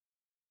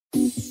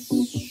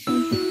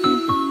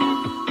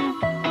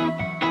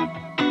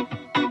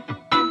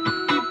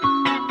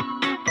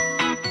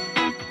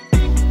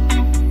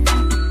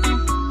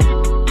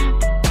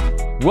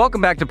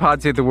Welcome back to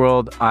Pod Save the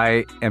World.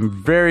 I am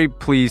very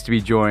pleased to be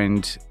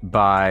joined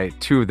by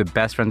two of the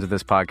best friends of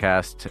this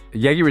podcast,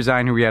 Yegi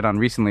Rezaian, who we had on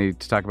recently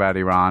to talk about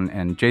Iran,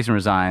 and Jason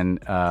Rezaian,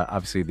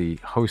 obviously the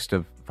host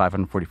of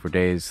 544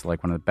 Days,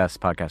 like one of the best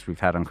podcasts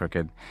we've had on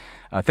Crooked.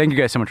 Thank you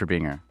guys so much for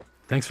being here.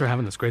 Thanks for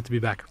having us. Great to be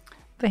back.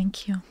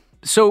 Thank you.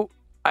 So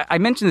I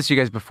mentioned this to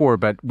you guys before,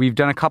 but we've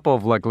done a couple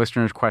of like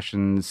listeners'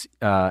 questions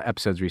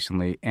episodes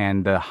recently,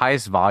 and the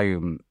highest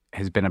volume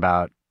has been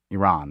about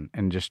Iran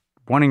and just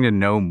wanting to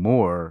know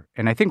more,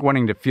 and I think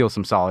wanting to feel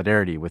some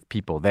solidarity with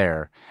people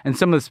there. And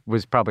some of this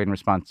was probably in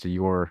response to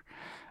your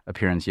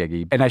appearance,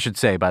 Yegi. And I should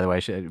say, by the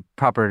way,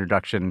 proper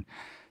introduction,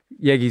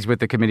 Yegi's with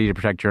the Committee to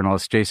Protect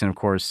Journalists. Jason, of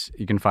course,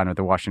 you can find with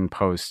the Washington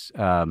Post.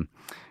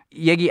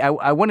 Yegi,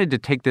 I wanted to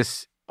take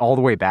this all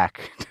the way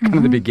back to kind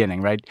of the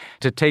beginning, right?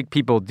 To take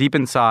people deep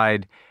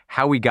inside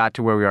how we got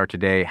to where we are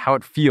today, how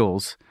it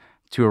feels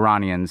to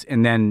Iranians,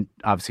 and then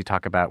obviously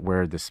talk about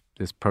where this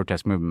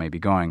protest movement may be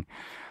going.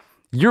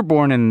 You're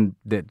born in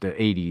the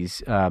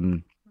 80s.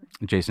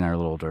 Jason and I are a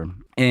little older.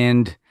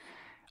 And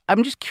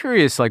I'm just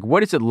curious, like,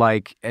 what is it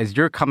like as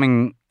you're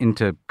coming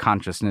into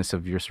consciousness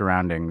of your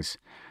surroundings?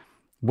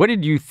 What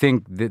did you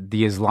think that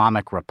the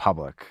Islamic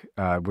Republic,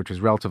 which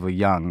was relatively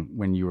young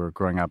when you were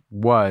growing up,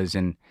 was?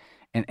 And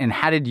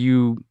how did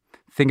you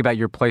think about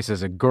your place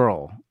as a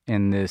girl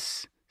in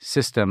this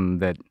system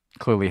that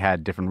clearly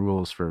had different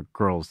rules for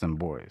girls than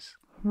boys?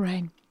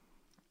 Right.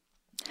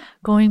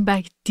 Going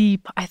back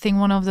deep, I think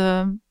one of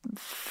the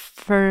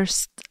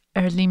first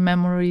early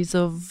memories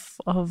of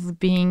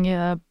being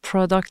a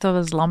product of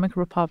Islamic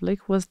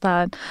Republic was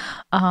that,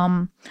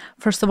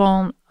 first of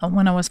all,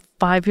 when I was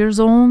 5 years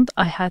old,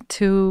 I had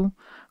to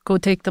go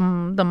take the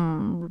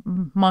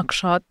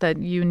mugshot that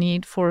you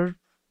need for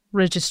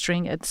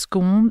registering at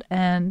school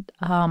and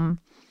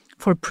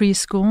for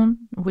preschool,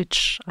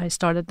 which I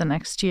started the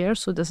next year.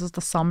 So this is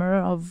the summer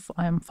of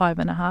I'm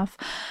 5.5,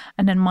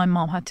 and then my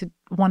mom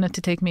wanted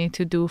to take me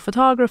to do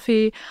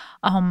photography,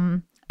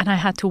 and I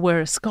had to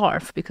wear a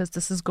scarf because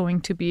this is going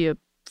to be a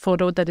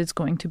photo that is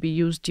going to be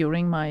used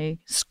during my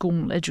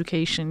school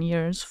education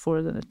years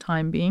for the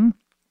time being.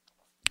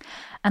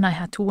 And I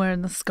had to wear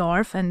the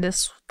scarf, and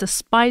this,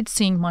 despite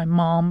seeing my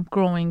mom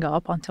growing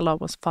up until I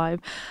was 5,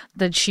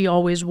 that she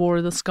always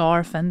wore the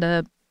scarf and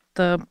the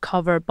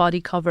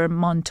body cover,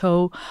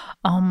 manteau.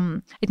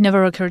 It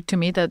never occurred to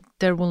me that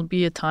there will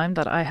be a time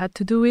that I had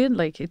to do it.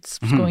 Like it's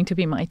going to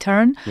be my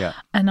turn. Yeah.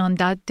 And on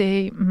that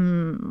day,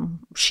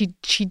 she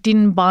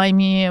didn't buy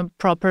me a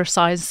proper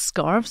size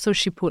scarf, so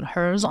she put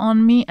hers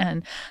on me,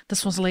 and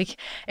this was like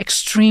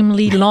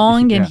extremely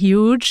long and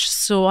huge.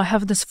 So I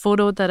have this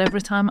photo that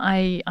every time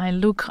I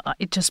look,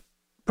 it just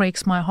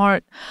breaks my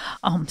heart.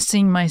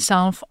 Seeing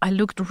myself, I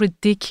looked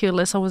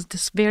ridiculous. I was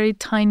this very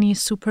tiny,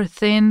 super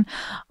thin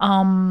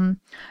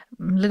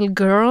little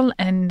girl,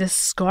 and this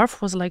scarf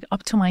was like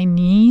up to my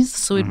knees.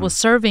 So it was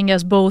serving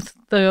as both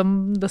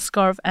the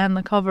scarf and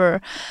the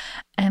cover.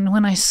 And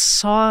when I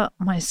saw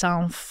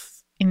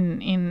myself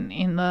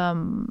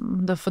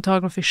in the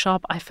photography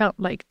shop, I felt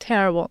like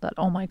terrible. That,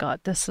 oh my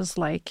God, this is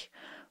like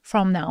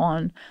from now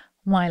on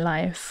my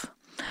life.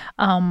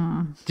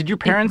 Did your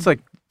parents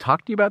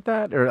talk to you about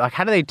that? Or like,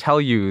 how do they tell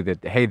you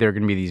that, hey, there are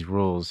going to be these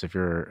rules if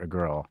you're a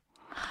girl?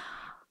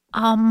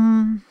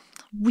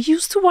 We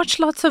used to watch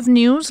lots of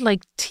news.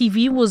 Like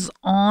TV was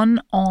on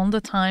all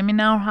the time in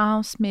our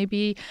house,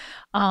 maybe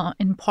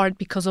in part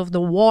because of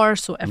the war.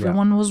 So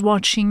everyone was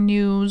watching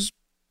news.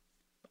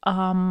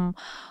 But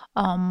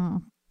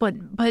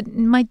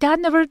my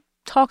dad never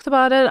talked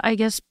about it. I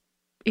guess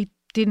he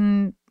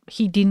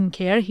didn't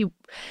care.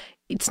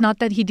 It's not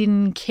that he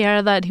didn't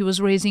care that he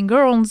was raising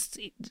girls.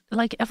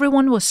 Like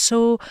everyone was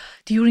so,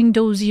 during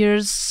those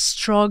years,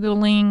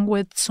 struggling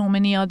with so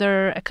many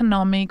other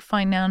economic,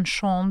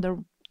 financial,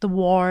 the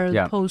war,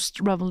 the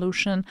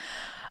post-revolution.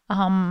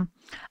 And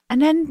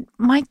then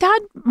my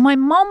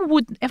mom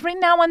would every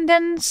now and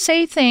then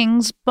say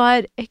things,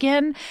 but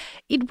again,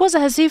 it was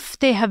as if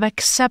they have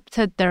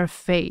accepted their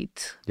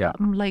fate. Yeah.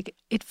 Like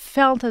it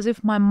felt as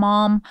if my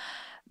mom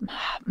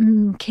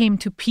came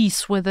to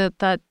peace with it,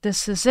 that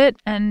this is it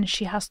and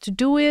she has to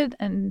do it,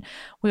 and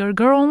we are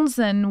girls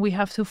and we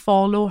have to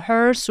follow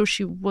her. So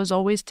she was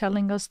always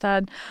telling us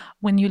that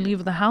when you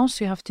leave the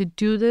house you have to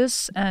do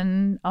this,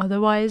 and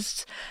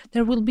otherwise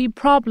there will be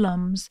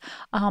problems.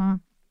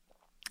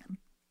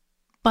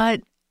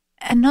 But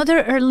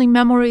another early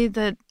memory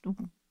that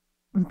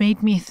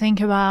made me think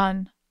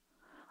about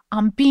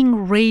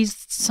being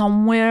raised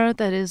somewhere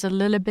that is a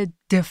little bit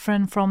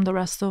different from the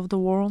rest of the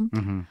world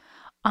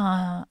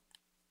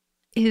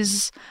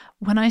is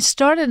when I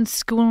started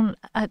school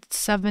at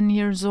 7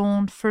 years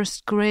old,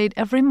 first grade.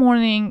 Every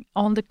morning,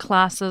 all the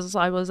classes,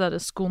 I was at a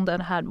school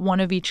that had one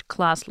of each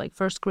class, like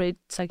first grade,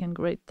 second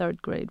grade,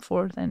 third grade,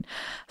 fourth, and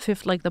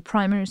fifth, like the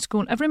primary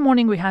school. Every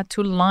morning we had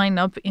to line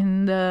up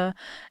in the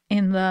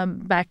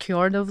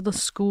backyard of the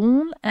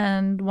school,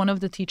 and one of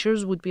the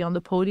teachers would be on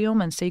the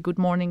podium and say good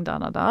morning, da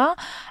da da,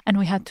 and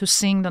we had to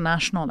sing the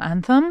national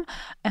anthem,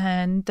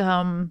 and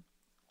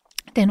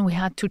then we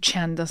had to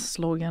chant the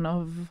slogan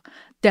of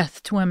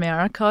death to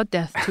America,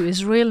 death to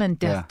Israel, and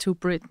death Yeah. to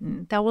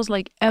Britain. That was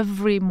like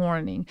every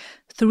morning,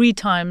 3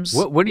 times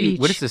What each.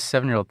 does this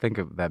 7-year-old think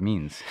of that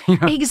means? You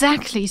know?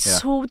 Exactly.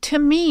 So to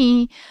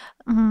me,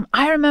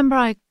 I remember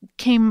I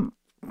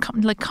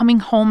coming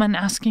home and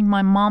asking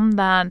my mom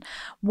that,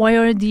 why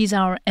are these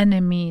our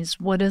enemies?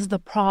 What is the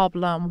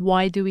problem?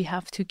 Why do we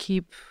have to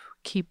keep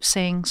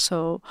saying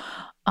so?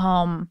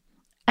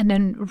 And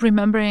then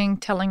remembering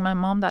telling my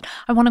mom that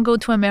I want to go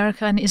to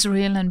America and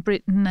Israel and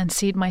Britain and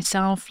see it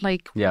myself.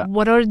 Like, Yeah.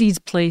 what are these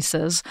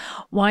places?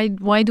 Why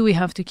do we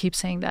have to keep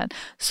saying that?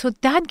 So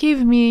that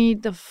gave me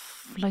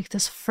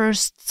this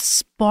first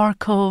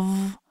spark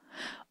of,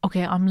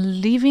 okay, I'm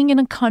living in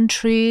a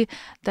country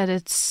that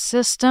its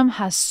system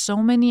has so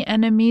many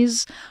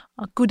enemies,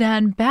 good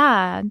and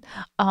bad.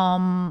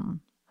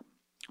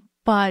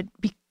 But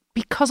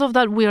because of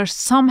that, we are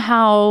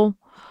somehow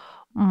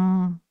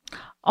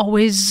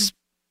always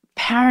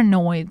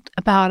paranoid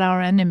about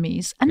our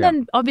enemies. And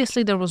then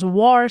obviously there was a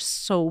war,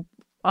 so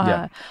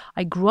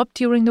I grew up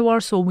during the war,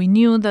 so we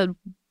knew that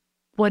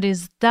what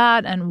is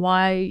that and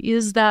why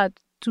is that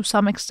to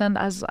some extent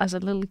as a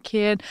little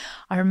kid.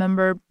 I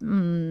remember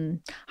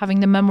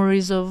having the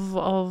memories of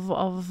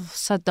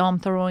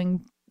Saddam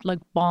throwing like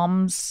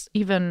bombs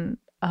even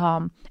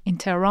in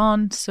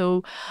Tehran.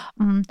 So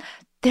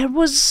there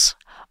was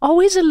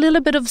always a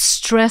little bit of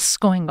stress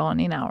going on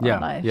in our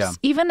lives. Yeah.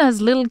 Even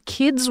as little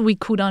kids, we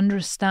could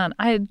understand.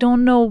 I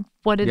don't know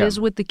what it is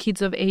with the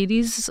kids of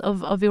 80s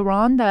of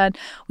Iran, that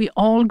we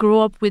all grew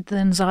up with the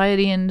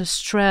anxiety and the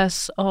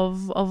stress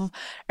of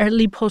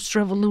early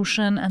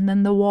post-revolution and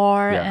then the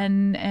war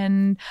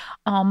and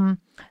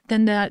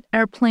then that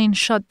airplane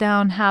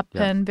shutdown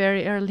happened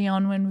very early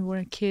on when we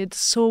were kids.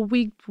 So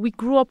we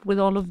grew up with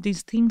all of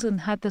these things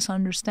and had this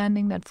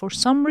understanding that for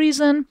some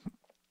reason,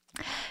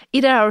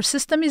 either our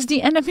system is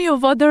the enemy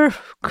of other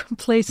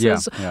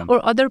places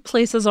or other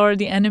places are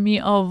the enemy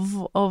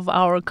of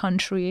our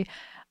country.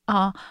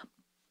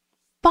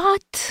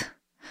 But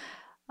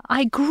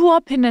I grew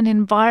up in an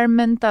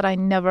environment that I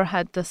never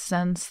had the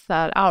sense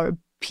that our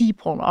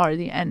people are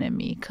the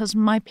enemy, because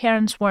my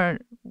parents were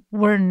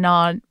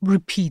not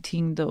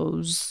repeating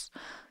those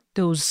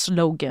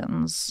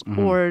slogans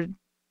or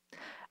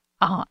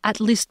at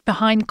least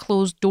behind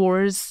closed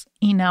doors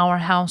in our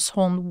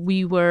household,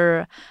 we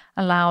were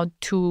allowed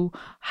to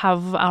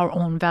have our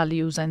own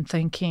values and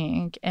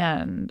thinking.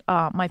 And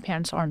my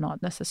parents are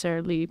not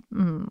necessarily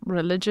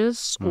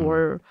religious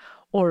or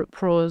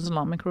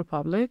pro-Islamic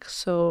Republic.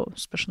 So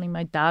especially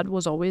my dad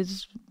was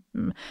always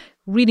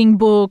reading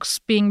books,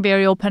 being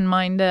very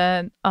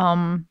open-minded.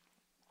 I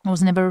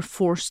was never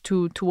forced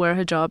to wear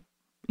hijab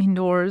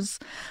indoors.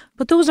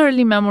 But those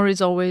early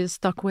memories always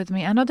stuck with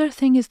me. Another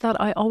thing is that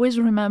I always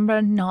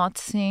remember not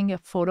seeing a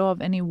photo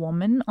of any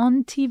woman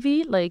on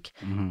TV, like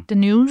the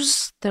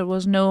news. There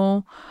was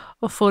no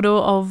a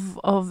photo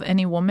of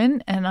any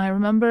woman. And I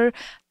remember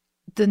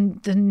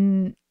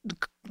the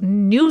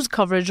news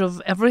coverage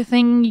of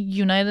everything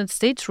United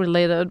States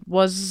related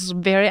was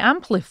very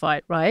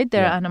amplified, right?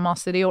 Their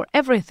animosity or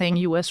everything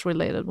US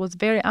related was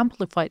very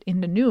amplified in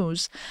the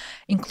news,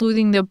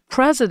 including the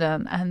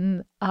president.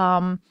 And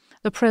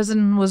the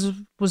president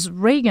was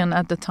Reagan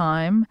at the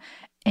time,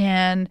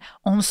 and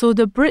also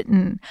the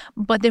Britain.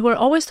 But they were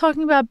always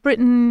talking about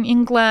Britain,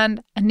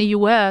 England, and the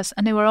US,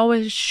 and they were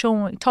always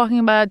talking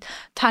about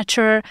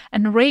Thatcher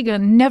and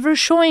Reagan, never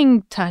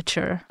showing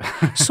Thatcher.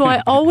 So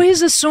I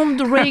always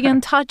assumed Reagan,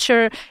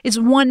 Thatcher is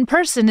one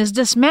person, is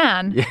this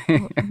man.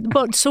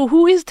 But so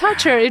who is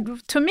Thatcher?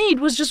 To me, it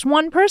was just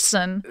one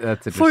person.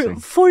 That's interesting.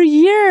 For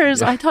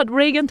years, I thought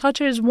Reagan,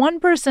 Thatcher is one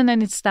person,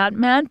 and it's that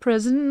man,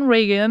 President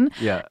Reagan.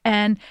 Yeah.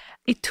 And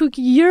it took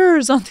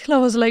years until I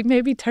was like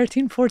maybe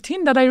 13,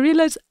 14 that I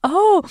realized,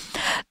 oh,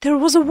 there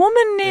was a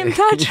woman named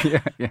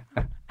Thatcher.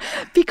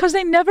 Because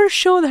they never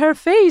showed her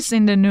face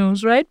in the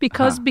news, right?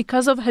 Because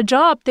of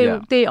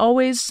hijab, they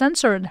always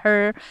censored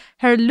her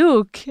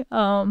look.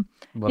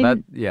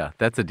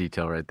 That's a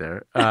detail right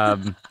there.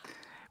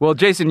 Well,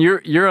 Jason,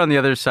 you're on the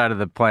other side of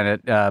the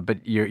planet,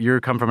 but you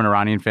come from an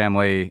Iranian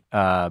family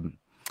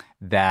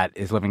that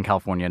is living in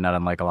California, not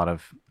unlike a lot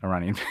of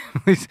Iranian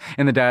families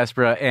in the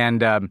diaspora.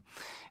 And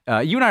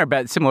you and I are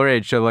about similar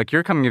age, so like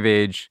you're coming of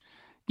age,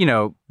 you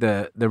know,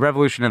 the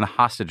revolution and the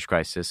hostage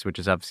crisis, which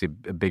is obviously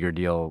a bigger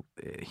deal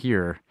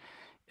here,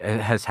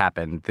 has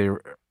happened. The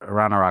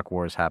Iran-Iraq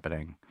war is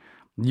happening.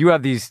 You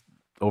have these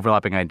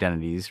overlapping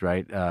identities,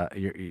 right?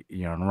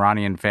 You're an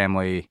Iranian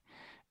family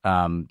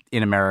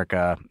in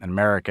America, an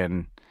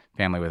American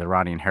family with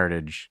Iranian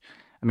heritage.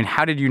 I mean,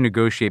 how did you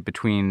negotiate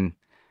between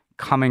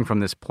coming from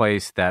this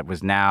place that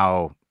was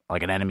now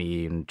like an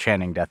enemy and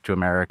chanting death to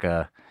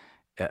America?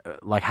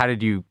 Like, how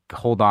did you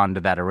hold on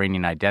to that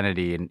Iranian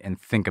identity and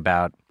think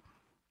about,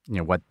 you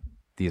know, what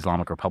the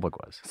Islamic Republic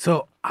was?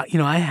 So,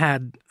 I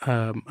had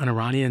an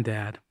Iranian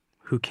dad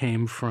who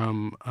came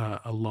from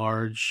a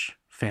large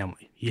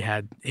family. He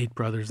had 8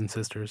 brothers and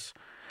sisters.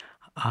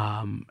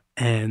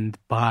 And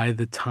by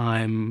the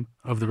time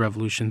of the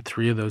revolution,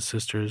 3 of those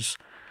sisters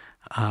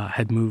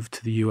had moved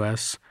to the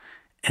U.S.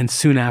 And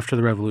soon after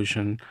the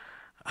revolution,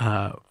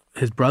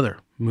 his brother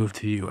moved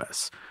to the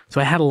U.S. So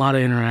I had a lot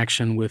of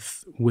interaction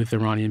with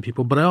Iranian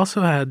people, but I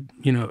also had,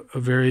 a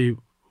very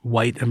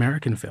white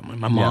American family.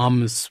 My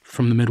mom is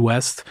from the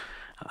Midwest.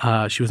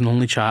 She was an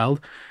only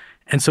child.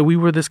 And so we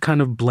were this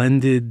kind of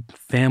blended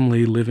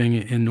family living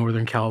in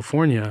Northern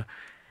California.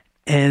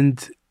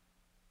 And,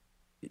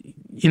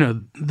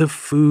 the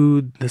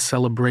food, the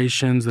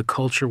celebrations, the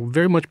culture were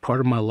very much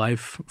part of my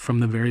life from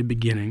the very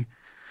beginning.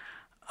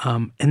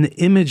 And the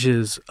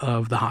images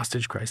of the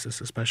hostage crisis,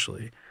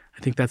 especially, I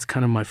think that's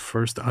kind of my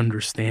first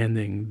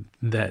understanding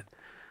that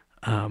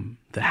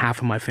half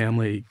of my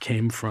family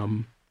came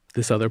from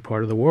this other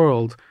part of the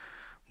world,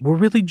 were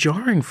really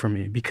jarring for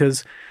me.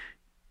 Because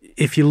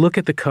if you look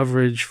at the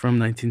coverage from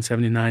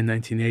 1979,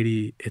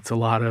 1980, it's a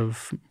lot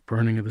of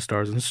burning of the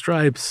Stars and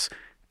Stripes,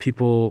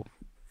 people,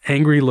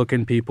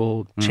 angry-looking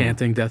people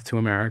chanting "Death to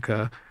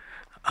America"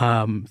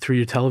 through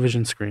your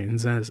television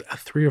screens. As a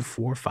 3 or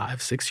 4, 5,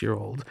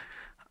 6-year-old,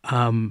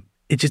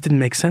 it just didn't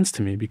make sense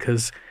to me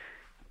because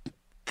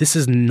this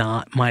is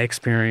not my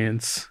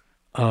experience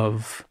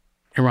of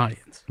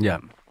Iranians. Yeah.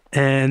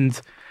 And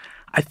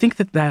I think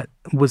that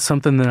was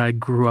something that I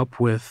grew up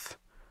with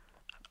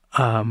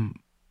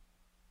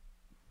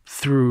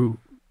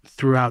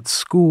throughout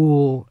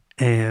school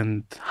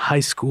and high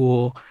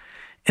school.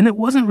 And it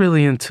wasn't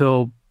really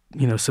until,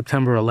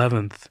 September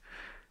 11th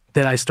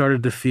that I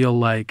started to feel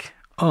like,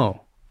 oh,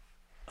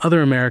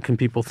 other American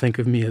people think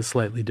of me as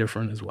slightly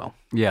different as well.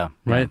 Yeah.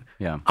 Right?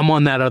 Yeah. I'm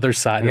on that other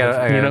side.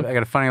 I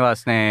got a funny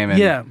last name. And,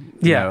 yeah.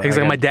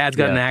 Exactly. My dad's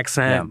got an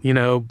accent,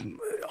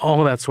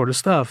 all of that sort of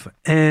stuff.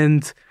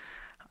 And,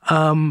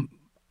 I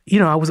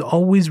was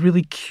always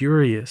really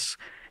curious.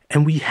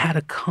 And we had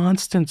a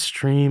constant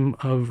stream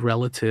of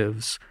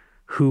relatives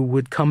who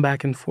would come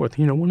back and forth.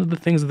 One of the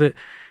things that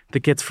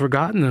gets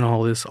forgotten in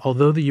all this,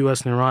 although the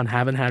U.S. and Iran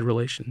haven't had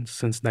relations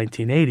since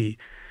 1980,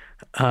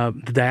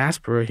 the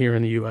diaspora here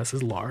in the U.S.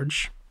 is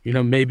large.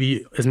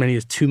 Maybe as many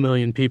as 2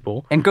 million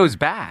people. And goes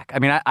back. I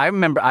mean, I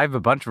remember I have a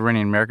bunch of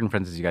Iranian American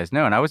friends, as you guys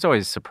know, and I was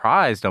always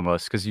surprised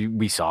almost because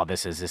we saw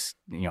this as this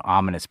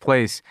ominous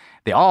place.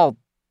 They all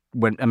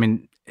went. I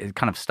mean, it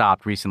kind of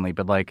stopped recently,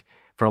 but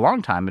for a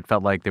long time, it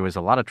felt like there was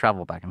a lot of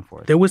travel back and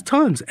forth. There was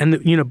tons,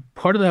 and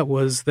part of that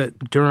was that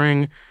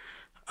during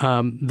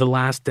the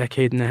last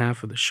decade and a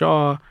half of the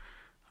Shah,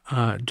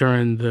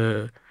 during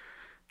the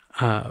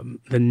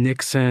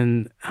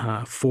Nixon,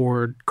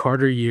 Ford,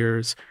 Carter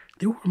years,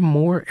 there were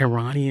more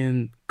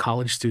Iranian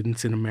college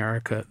students in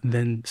America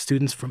than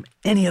students from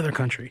any other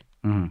country.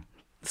 Mm-hmm.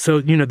 So,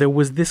 there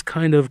was this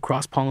kind of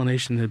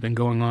cross-pollination that had been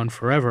going on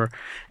forever.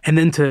 And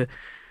then to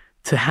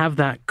have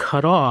that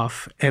cut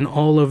off and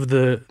all of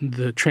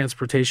the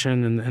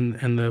transportation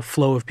and the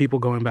flow of people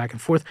going back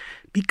and forth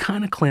be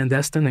kind of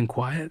clandestine and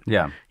quiet.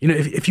 Yeah.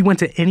 If you went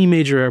to any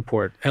major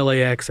airport,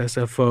 LAX,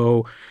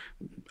 SFO,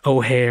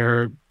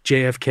 O'Hare,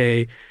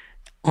 JFK,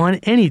 on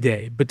any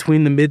day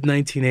between the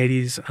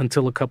mid-1980s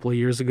until a couple of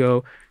years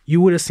ago,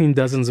 you would have seen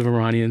dozens of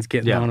Iranians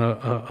getting on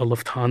a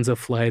Lufthansa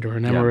flight or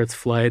an Emirates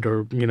flight or,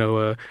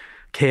 a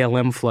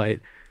KLM flight,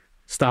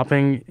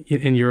 stopping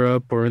in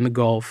Europe or in the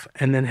Gulf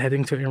and then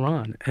heading to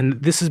Iran.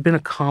 And this has been a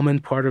common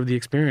part of the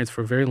experience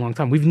for a very long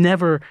time. We've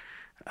never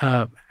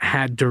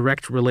had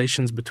direct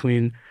relations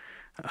between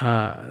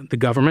the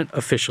government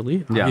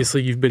officially. Yeah.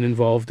 Obviously, you've been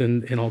involved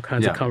in all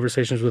kinds of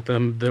conversations with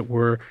them that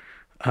were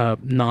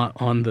not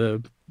on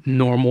the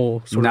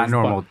normal sort not of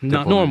normal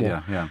not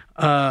normal. Yeah.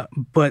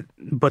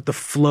 But the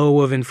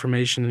flow of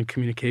information and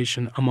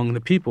communication among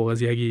the people,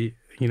 as Yegi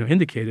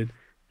indicated,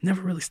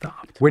 never really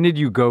stopped. When did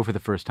you go for the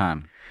first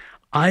time?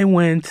 I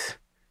went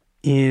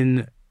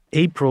in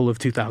April of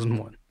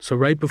 2001. So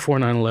right before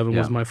 9/11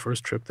 was my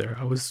first trip there.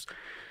 I was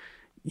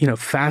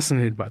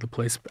fascinated by the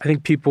place. I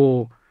think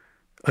people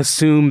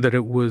assumed that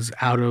it was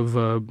out of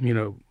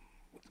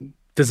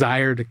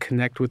desire to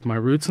connect with my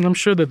roots, and I'm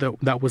sure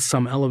that was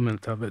some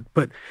element of it.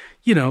 But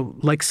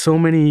like so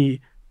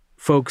many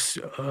folks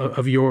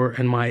of your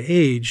and my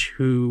age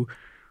who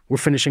were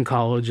finishing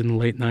college in the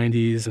late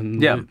 90s,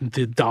 and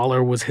the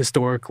dollar was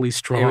historically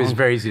strong. It was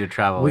very easy to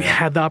travel. We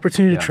had the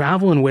opportunity to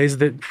travel in ways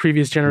that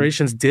previous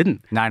generations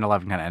didn't.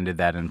 9/11 kind of ended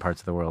that in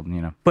parts of the world,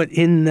 But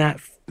in that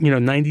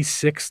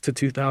 96 to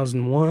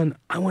 2001,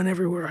 I went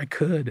everywhere I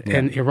could. Yeah.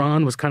 And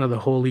Iran was kind of the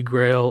holy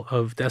grail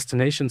of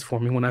destinations for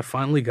me. When I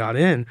finally got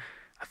in,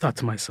 I thought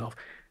to myself,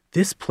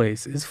 this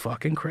place is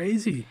fucking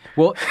crazy.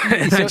 Well,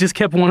 and I just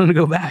kept wanting to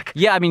go back.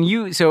 Yeah, I mean,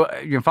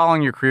 you're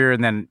following your career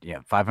and then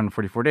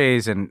 544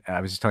 days. And I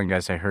was just telling you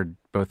guys, I heard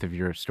both of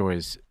your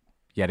stories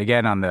yet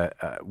again on the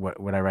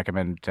what I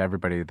recommend to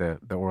everybody, the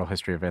oral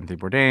history of Anthony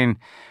Bourdain.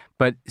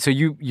 But so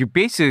you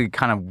basically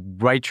kind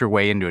of write your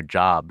way into a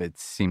job, it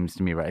seems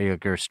to me, right?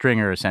 You're a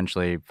stringer,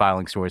 essentially,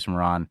 filing stories from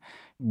Iran,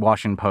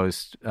 Washington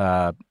Post,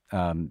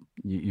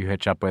 you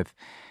hitch up with.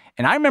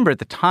 And I remember at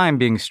the time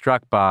being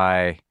struck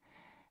by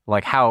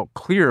how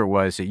clear it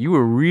was that you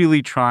were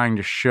really trying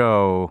to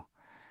show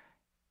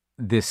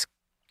this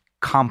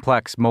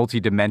complex,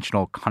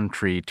 multi-dimensional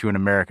country to an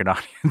American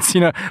audience.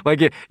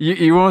 Like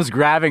you're almost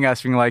grabbing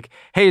us, being like,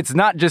 "Hey, it's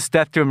not just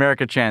death to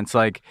America chants."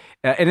 Like,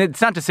 and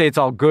it's not to say it's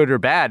all good or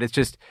bad. It's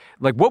just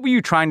like, what were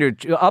you trying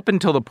to up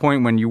until the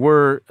point when you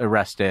were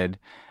arrested?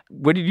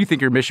 What did you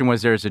think your mission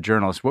was there as a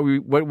journalist?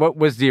 What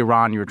was the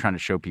Iran you were trying to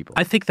show people?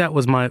 I think that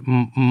was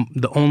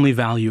the only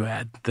value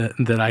add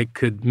that I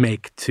could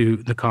make to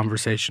the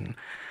conversation.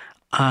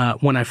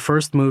 When I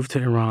first moved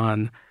to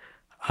Iran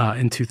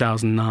in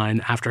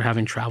 2009, after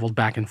having traveled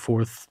back and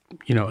forth,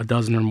 a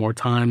dozen or more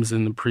times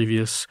in the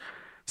previous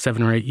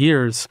 7 or 8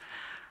 years,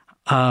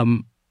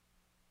 I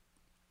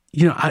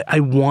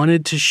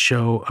wanted to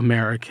show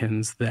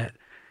Americans that,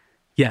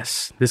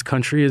 yes, this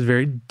country is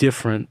very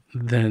different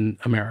than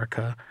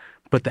America,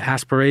 but the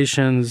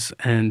aspirations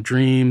and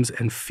dreams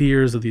and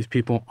fears of these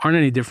people aren't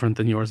any different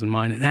than yours and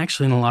mine. And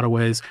actually, in a lot of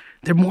ways,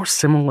 they're more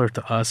similar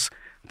to us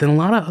than a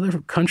lot of other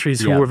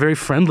countries who we're very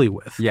friendly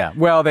with. Yeah.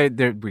 Well, a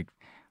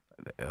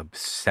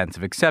sense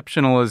of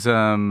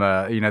exceptionalism.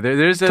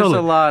 There's totally.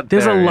 A lot.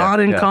 There's a lot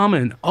in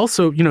common.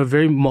 Also,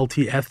 very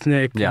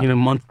multi-ethnic,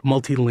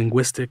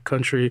 multi-linguistic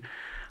country.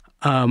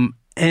 I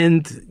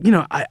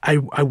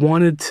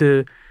wanted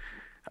to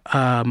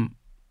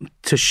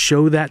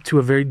show that to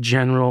a very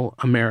general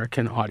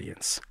American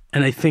audience.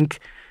 And I think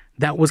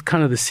that was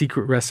kind of the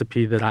secret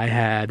recipe that I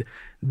had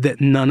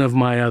that none of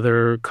my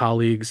other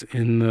colleagues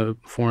in the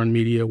foreign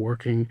media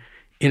working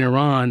in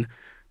Iran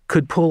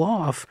could pull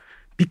off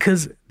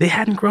because they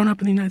hadn't grown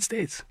up in the United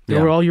States. They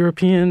were all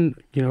European,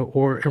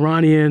 or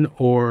Iranian,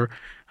 or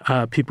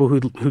people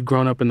who'd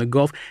grown up in the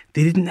Gulf.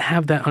 They didn't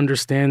have that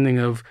understanding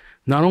of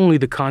not only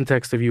the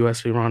context of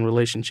U.S.-Iran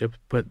relationship,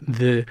 but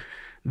the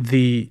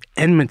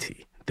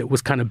enmity that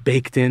was kind of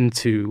baked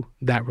into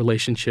that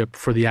relationship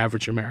for the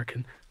average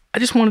American. I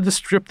just wanted to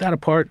strip that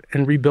apart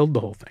and rebuild the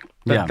whole thing.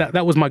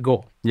 That was my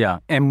goal. Yeah.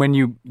 And when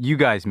you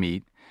guys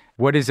meet,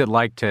 what is it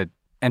like to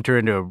enter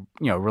into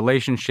a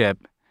relationship?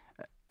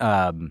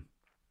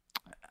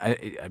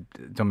 I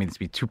don't mean this to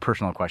be too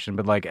personal a question,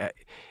 but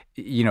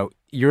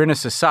you're in a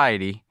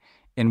society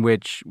in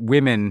which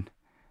women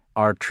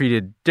are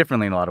treated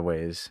differently in a lot of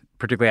ways,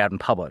 particularly out in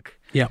public.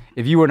 Yeah.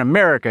 If you were in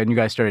America and you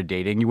guys started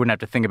dating, you wouldn't have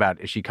to think about,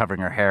 is she covering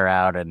her hair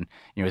out, and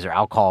is there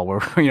alcohol?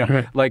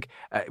 Right.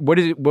 What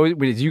is it? What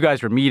as you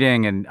guys were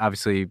meeting and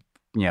obviously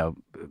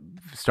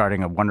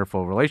starting a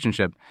wonderful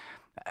relationship?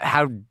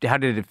 How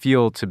did it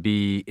feel to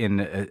be in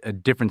a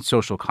different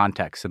social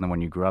context than the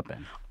one you grew up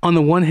in? On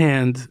the one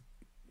hand,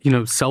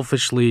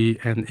 selfishly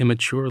and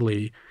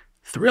immaturely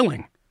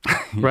thrilling,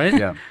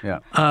 right? Yeah.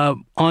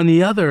 On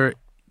the other,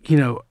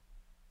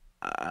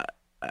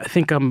 I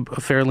think I'm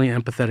a fairly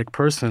empathetic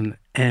person,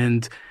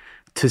 and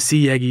to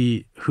see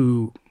Yegi,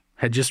 who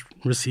had just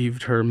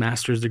received her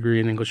master's degree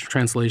in English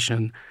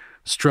translation,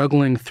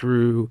 struggling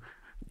through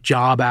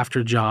job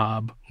after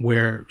job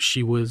where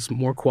she was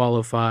more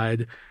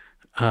qualified,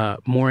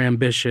 more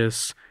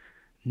ambitious,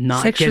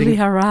 not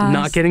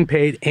getting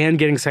paid, and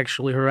getting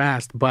sexually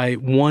harassed by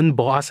one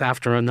boss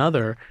after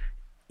another,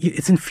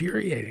 it's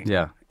infuriating.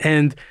 Yeah,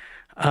 and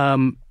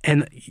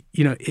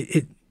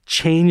it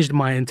changed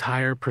my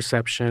entire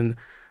perception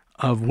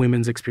of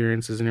women's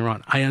experiences in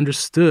Iran. I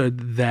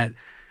understood that,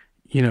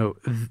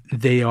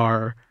 they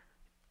are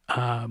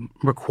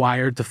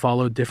required to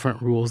follow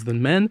different rules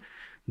than men,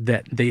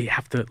 that they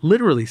have to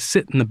literally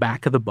sit in the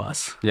back of the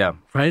bus. Yeah.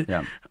 Right?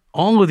 Yeah.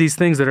 All of these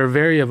things that are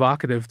very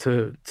evocative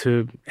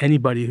to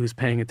anybody who's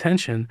paying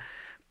attention.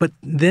 But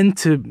then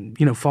to,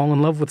 fall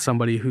in love with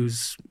somebody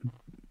who's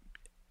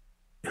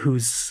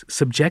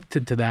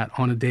subjected to that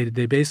on a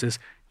day-to-day basis,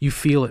 you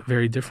feel it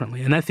very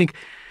differently. And I think,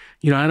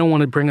 I don't want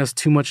to bring us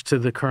too much to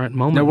the current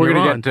moment. No, we're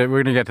going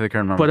to get to the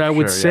current moment. But I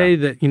would say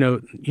that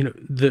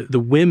the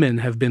women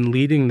have been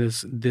leading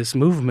this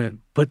movement,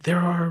 but there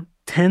are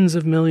tens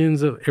of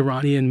millions of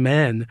Iranian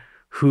men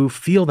who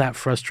feel that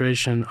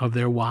frustration of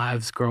their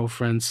wives,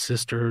 girlfriends,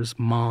 sisters,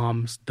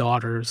 moms,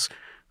 daughters,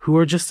 who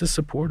are just as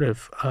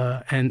supportive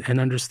and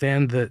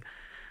understand that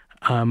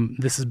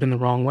this has been the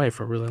wrong way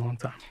for a really long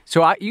time.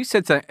 So you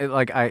said something,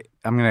 I'm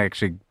going to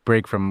actually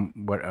break from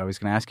what I was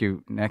going to ask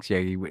you next,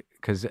 Yegi,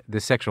 because the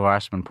sexual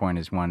harassment point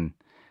is one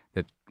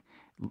that,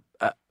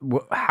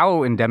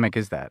 how endemic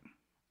is that?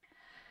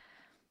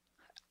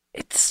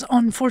 It's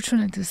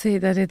unfortunate to say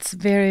that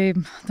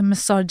the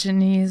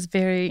misogyny is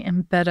very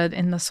embedded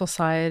in the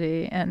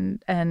society,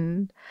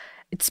 and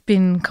it's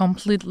been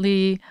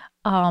completely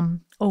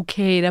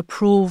okayed,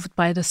 approved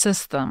by the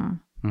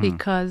system.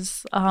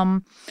 Because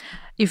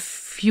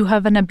if you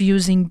have an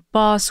abusing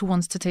boss who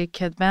wants to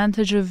take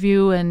advantage of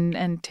you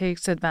and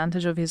takes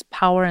advantage of his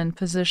power and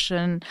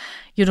position,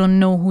 you don't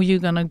know who you're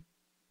going to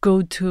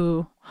go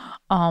to,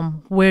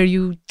 where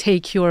you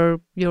take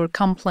your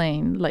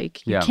complaint.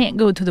 You can't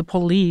go to the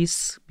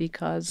police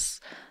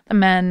because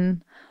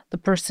the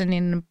person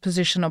in a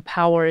position of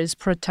power is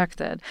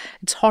protected.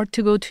 It's hard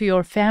to go to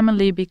your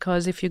family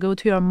because if you go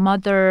to your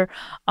mother,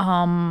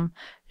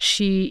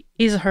 she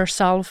is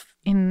herself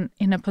in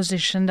a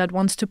position that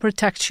wants to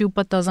protect you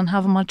but doesn't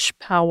have much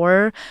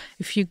power.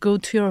 If you go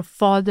to your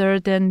father,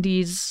 then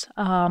these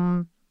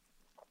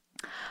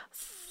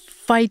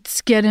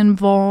fights get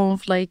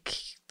involved. Like,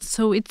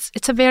 so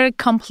it's a very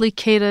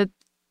complicated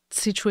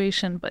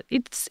situation, but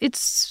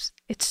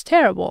it's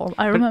terrible.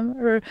 I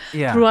remember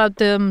throughout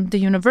the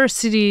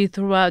university,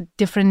 throughout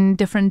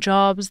different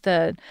jobs,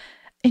 that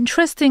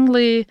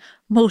interestingly,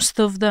 most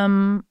of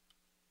them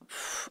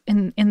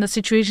in the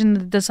situation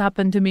that this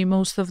happened to me,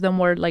 most of them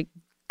were like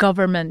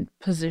government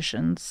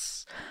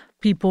positions,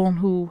 people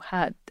who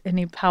had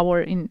any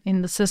power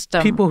in the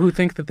system. People who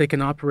think that they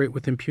can operate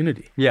with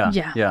impunity.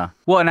 Yeah.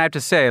 Well, and I have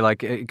to say, like,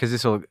 because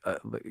this will,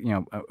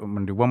 I'm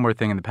going to do one more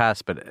thing in the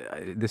past, but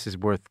this is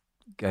worth,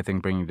 I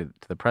think, bringing to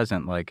the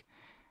present, like,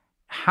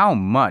 how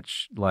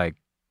much, like,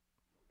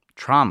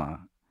 trauma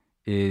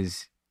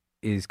is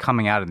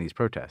coming out in these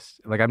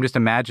protests. Like, I'm just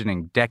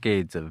imagining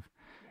decades of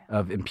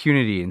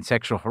impunity and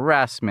sexual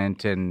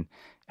harassment, and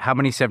how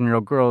many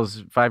 7-year-old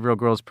girls, 5-year-old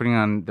girls putting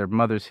on their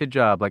mother's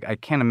hijab. Like, I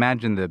can't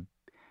imagine the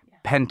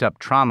pent-up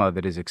trauma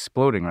that is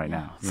exploding right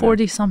now.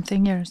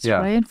 40-something years,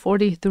 right?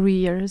 43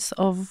 years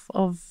of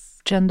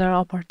gender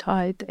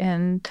apartheid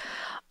and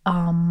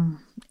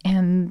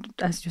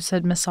as you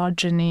said,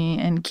 misogyny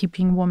and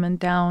keeping women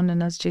down,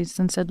 and as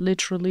Jason said,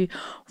 literally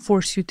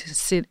force you to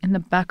sit in the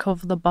back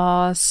of the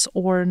bus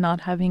or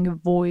not having a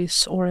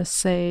voice or a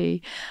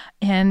say.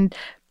 And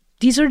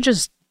these are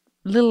just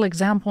little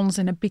examples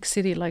in a big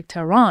city like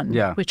Tehran,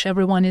 which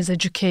everyone is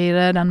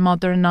educated and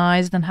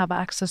modernized and have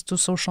access to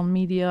social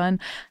media. And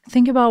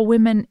think about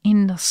women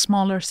in the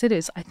smaller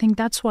cities. I think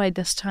that's why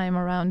this time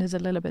around is a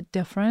little bit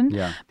different,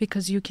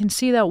 because you can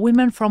see that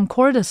women from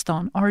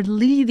Kurdistan are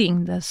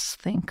leading this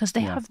thing because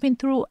they have been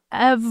through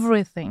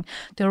everything,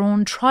 their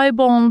own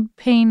tribal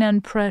pain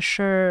and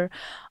pressure,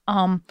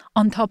 on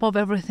top of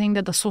everything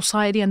that the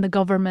society and the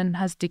government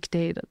has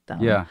dictated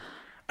them. Yeah.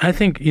 I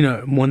think,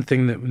 one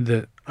thing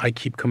that I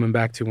keep coming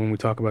back to when we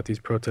talk about these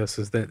protests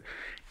is that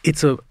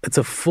it's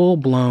a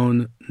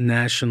full-blown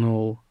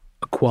national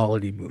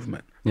equality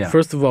movement. Yeah.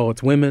 First of all,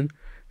 it's women.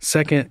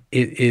 Second,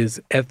 it is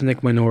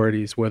ethnic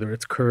minorities, whether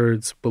it's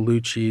Kurds,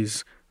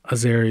 Baluchis,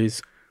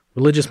 Azeris,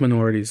 religious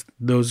minorities.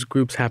 Those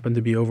groups happen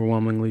to be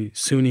overwhelmingly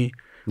Sunni,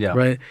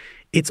 right?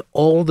 It's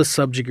all the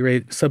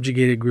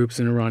subjugated groups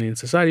in Iranian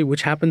society,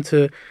 which happen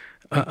to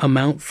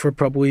amount for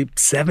probably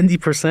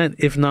 70%,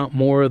 if not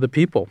more, of the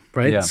people,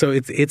 right? Yeah. So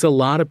it's a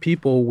lot of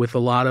people with a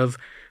lot of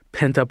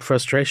pent-up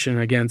frustration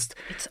against...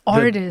 It's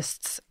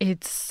artists,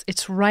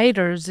 it's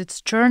writers, it's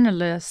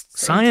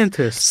journalists.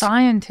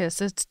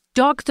 Scientists. It's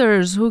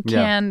doctors who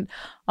can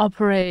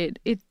operate.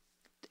 It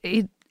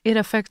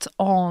affects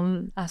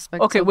all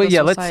aspects of the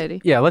society.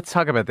 Let's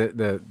talk about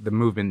the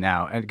movement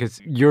now. And because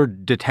your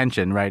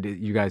detention, right,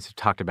 you guys have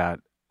talked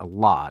about a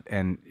lot,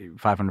 and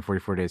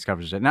 544 Days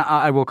covers it. Now,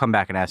 I will come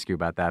back and ask you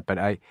about that, but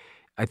I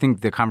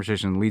think the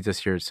conversation leads us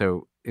here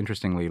so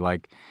interestingly.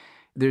 Like,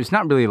 there's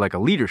not really like a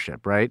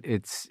leadership, right?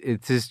 It's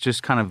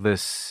just kind of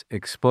this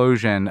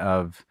explosion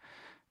of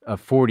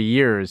 40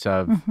 years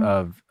of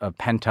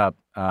pent up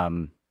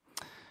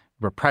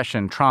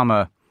repression,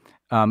 trauma.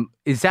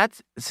 Is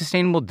that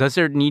sustainable? Does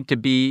there need to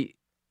be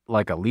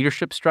like a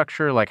leadership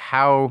structure? Like,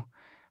 how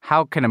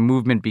can a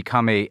movement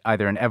become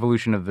either an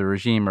evolution of the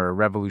regime or a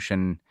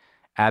revolution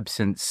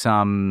absent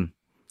some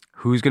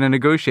who's going to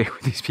negotiate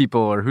with these people,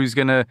 or who's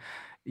going to,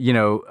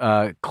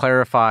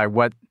 clarify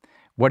what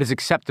is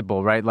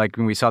acceptable, right? Like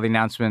when we saw the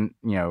announcement,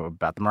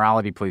 about the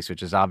morality police,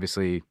 which is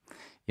obviously,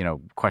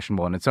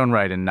 questionable in its own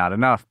right and not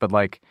enough, but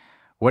like,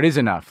 what is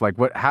enough? Like,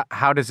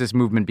 how does this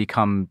movement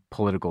become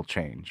political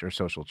change or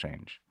social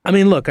change? I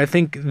mean, look, I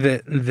think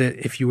that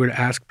if you were to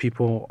ask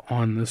people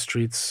on the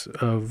streets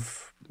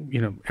of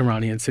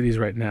Iranian cities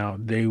right now,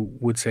 they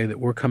would say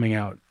that we're coming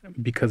out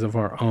because of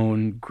our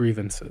own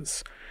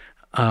grievances.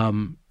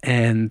 And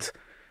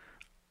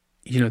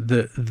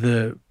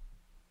the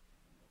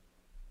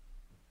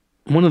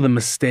one of the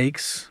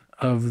mistakes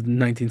of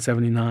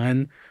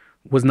 1979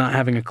 was not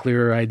having a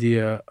clearer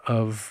idea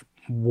of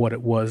what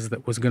it was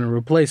that was going to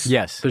replace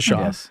the Shah.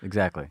 Yes,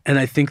 exactly. And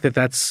I think that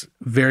that's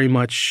very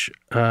much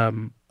a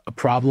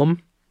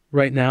problem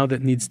right now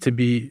that needs to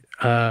be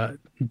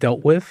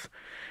dealt with.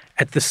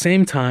 At the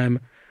same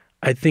time,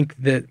 I think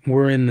that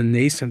we're in the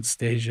nascent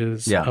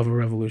stages of a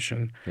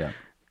revolution. Yeah.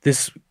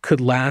 This could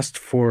last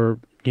for,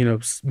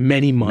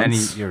 many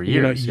months,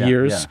 years.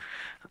 years.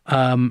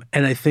 And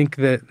I think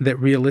that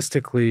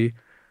realistically,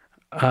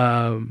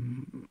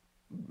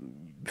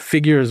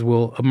 figures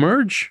will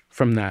emerge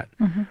from that.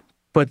 Mm-hmm.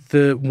 But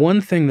the one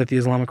thing that the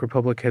Islamic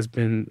Republic has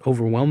been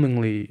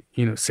overwhelmingly,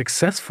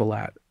 successful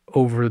at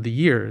over the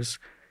years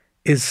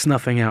is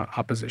snuffing out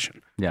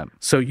opposition. Yeah.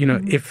 So,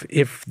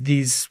 if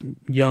these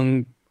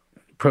young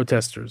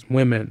protesters,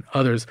 women,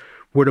 others,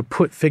 were to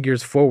put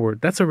figures forward,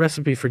 that's a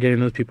recipe for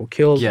getting those people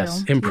killed,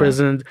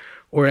 imprisoned,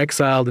 or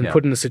exiled and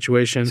put in a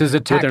situation. So there's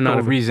a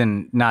tactical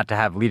reason not to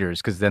have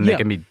leaders, because then they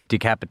can be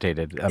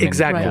decapitated.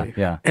 Exactly. Right.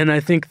 Yeah. And I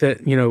think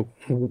that,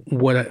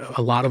 what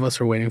a lot of us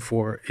are waiting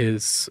for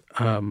is,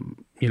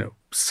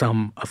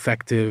 some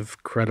effective,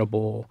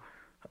 credible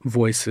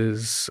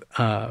voices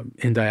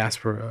in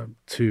diaspora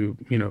to,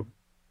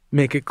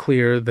 make it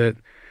clear that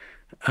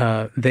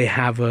they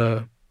have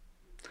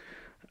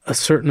a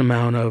certain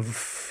amount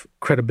of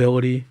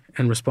credibility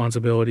and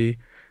responsibility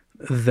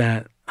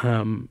that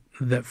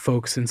that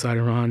folks inside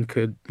Iran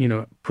could,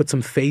 put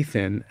some faith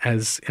in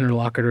as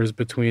interlocutors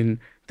between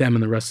them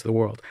and the rest of the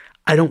world.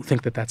 I don't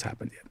think that that's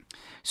happened yet.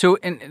 So,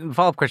 and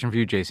follow-up question for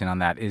you, Jason, on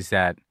that is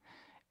that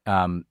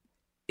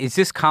is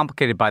this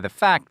complicated by the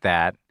fact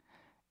that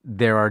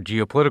there are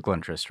geopolitical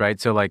interests, right?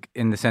 So, like,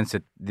 in the sense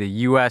that the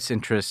U.S.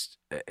 interest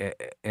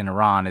in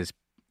Iran is,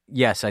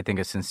 yes, I think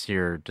a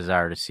sincere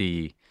desire to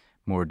see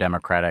more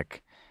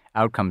democratic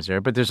outcomes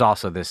there, but there's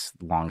also this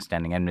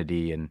longstanding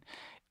enmity. And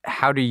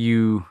how do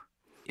you,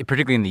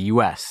 particularly in the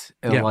U.S.,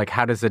 like,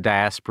 how does the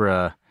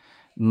diaspora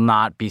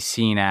not be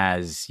seen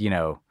as,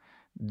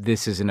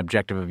 this is an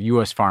objective of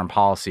U.S. foreign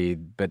policy,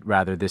 but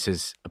rather this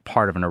is a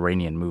part of an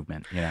Iranian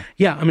movement?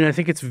 Yeah, I mean, I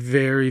think it's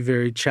very,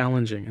 very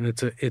challenging, and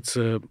it's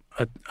a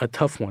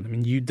tough one. I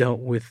mean, you dealt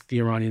with the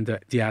Iranian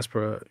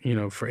diaspora,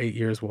 for 8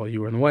 years while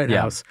you were in the White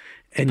House.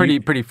 And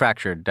pretty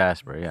fractured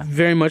diaspora, yeah.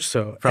 Very much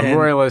so. From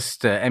royalists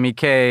to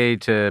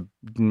MEK to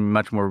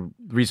much more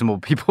reasonable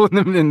people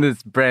in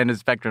this brand of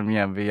spectrum,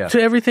 yeah.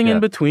 To everything in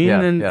between,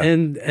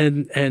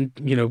 and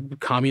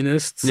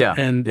communists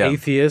and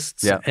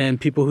atheists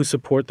and people who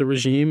support the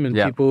regime and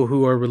people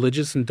who are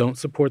religious and don't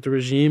support the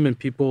regime and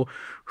people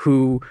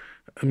who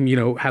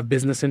have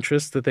business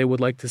interests that they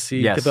would like to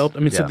see developed. I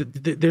mean, so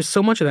there's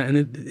so much of that,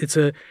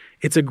 and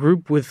it's a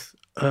group with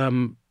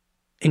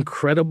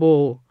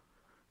incredible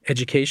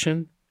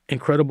education,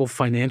 incredible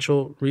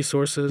financial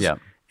resources,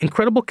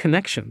 incredible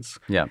connections.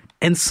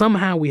 And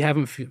somehow we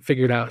haven't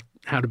figured out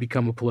how to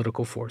become a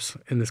political force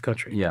in this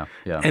country.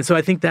 And so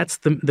I think that's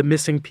the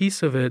missing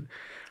piece of it.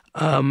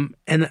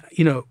 And,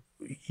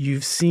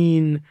 you've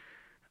seen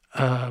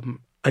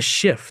a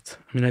shift.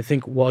 I mean, I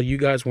think while you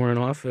guys were in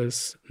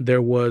office,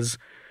 there was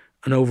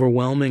an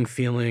overwhelming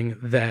feeling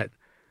that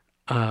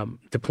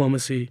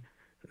diplomacy,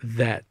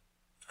 that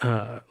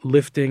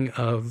lifting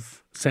of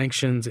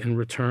sanctions in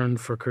return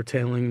for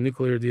curtailing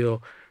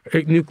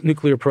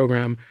nuclear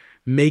program,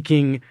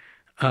 making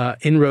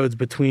inroads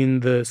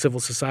between the civil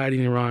society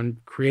in Iran,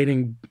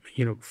 creating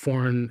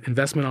foreign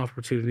investment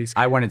opportunities.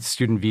 I wanted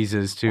student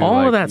visas too.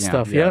 All of that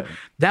stuff,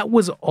 that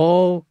was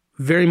all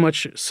very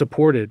much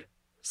supported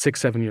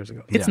 6-7 years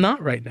ago. It's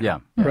not right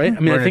now, right? I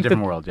mean, I think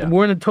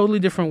we're in a totally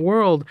different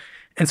world,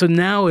 and so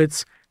now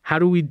it's how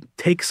do we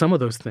take some of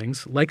those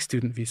things, like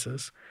student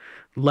visas,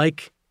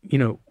 like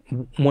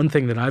one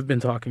thing that I've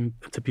been talking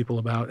to people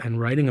about and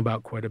writing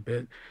about quite a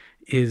bit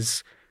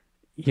is,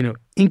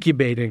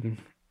 incubating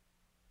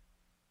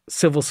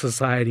civil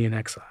society in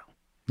exile.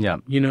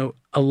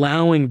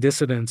 Allowing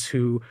dissidents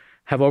who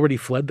have already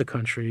fled the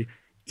country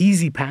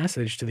easy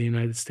passage to the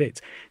United States.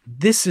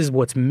 This is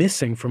what's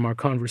missing from our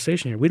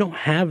conversation here. We don't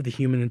have the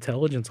human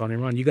intelligence on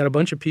Iran. You got a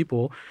bunch of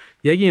people,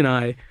 Yegi and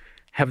I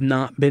have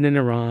not been in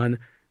Iran.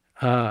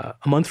 A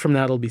month from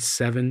now, it'll be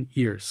 7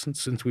 years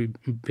since we've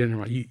been in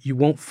Iran. You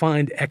won't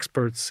find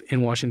experts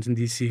in Washington,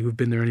 D.C. who've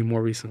been there any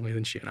more recently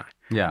than she and I.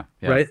 Yeah.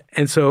 Right?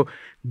 And so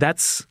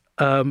that's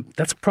a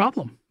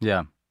problem.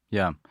 Yeah.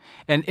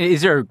 And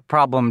is there a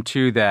problem,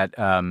 too, that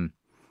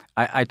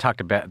I talked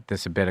about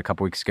this a bit a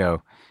couple weeks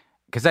ago,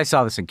 because I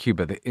saw this in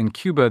Cuba. In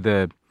Cuba,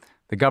 the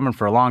government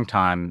for a long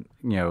time,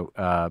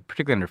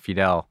 particularly under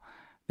Fidel,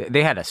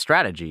 they had a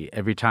strategy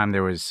every time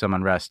there was some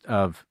unrest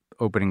of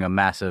opening a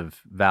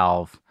massive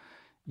valve.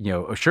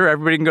 Sure,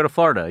 everybody can go to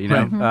Florida.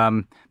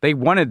 Right. They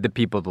wanted the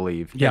people to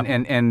leave. Yeah.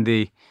 And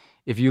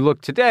if you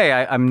look today,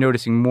 I'm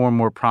noticing more and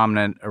more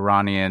prominent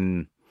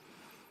Iranian,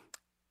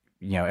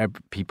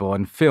 people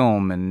in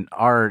film and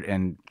art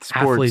and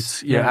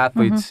sports,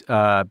 athletes,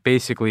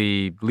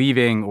 basically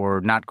leaving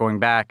or not going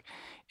back.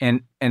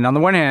 And on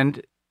the one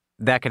hand,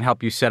 that can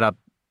help you set up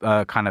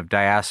a kind of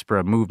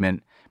diaspora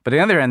movement. But on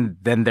the other hand,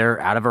 then they're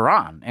out of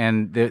Iran,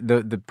 and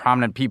the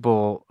prominent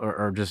people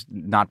are just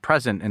not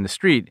present in the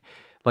street.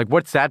 Like,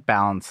 what's that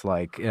balance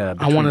like?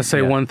 I want to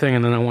say one thing,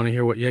 and then I want to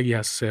hear what Yegi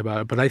has to say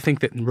about it. But I think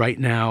that right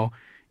now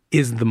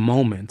is the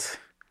moment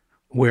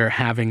where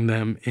having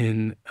them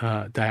in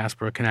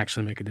diaspora can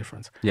actually make a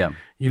difference. Yeah.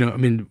 I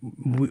mean,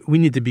 we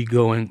need to be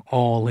going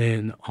all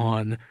in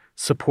on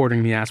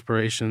supporting the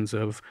aspirations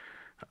of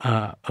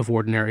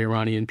ordinary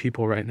Iranian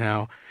people right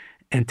now,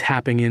 and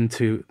tapping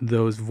into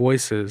those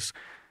voices.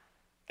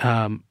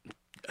 A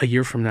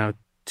year from now,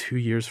 2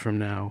 years from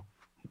now,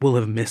 we'll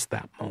have missed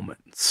that moment.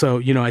 So,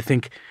 I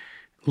think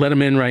let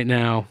them in right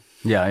now.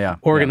 Yeah.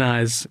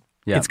 Organize.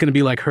 Yeah. It's going to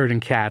be like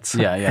herding cats.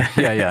 Yeah.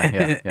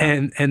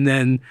 And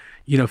then,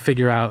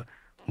 figure out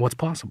what's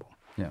possible.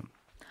 Yeah.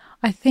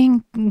 I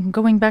think,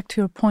 going back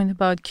to your point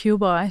about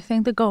Cuba, I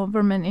think the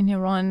government in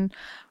Iran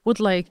would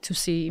like to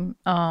see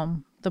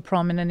the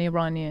prominent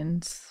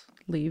Iranians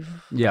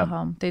leave.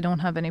 Yeah. They don't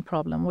have any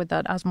problem with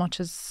that, as much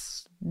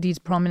as these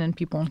prominent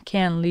people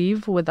can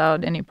leave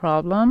without any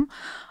problem.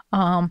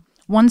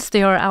 once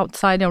they are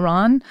outside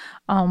Iran,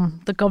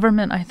 the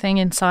government, I think,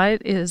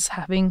 inside is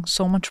having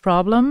so much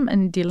problem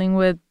and dealing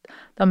with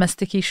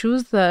domestic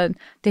issues that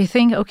they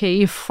think,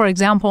 okay, if, for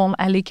example,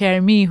 Ali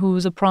Karimi,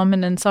 who's a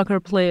prominent soccer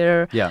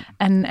player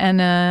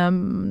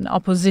and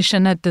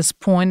opposition at this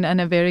point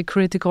and a very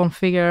critical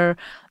figure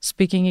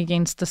speaking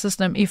against the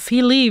system, if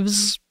he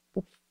leaves,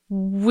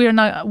 we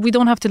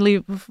don't have to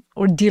leave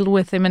or deal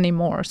with him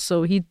anymore.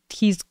 So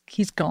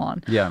he's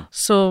gone. Yeah.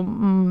 So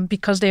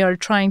because they are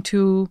trying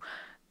to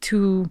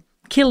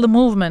kill the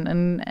movement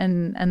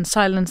and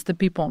silence the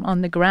people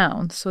on the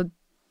ground, so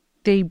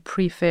they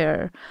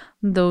prefer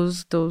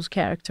those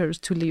characters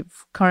to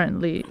leave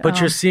currently. But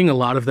you're seeing a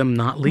lot of them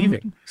not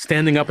leaving,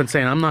 standing up and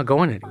saying, "I'm not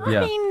going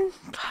anywhere." I mean,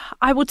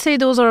 I would say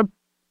those are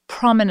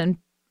prominent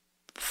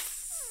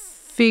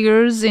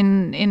figures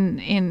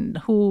in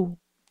who.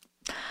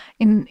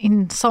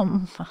 In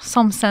some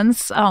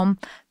sense,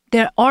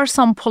 there are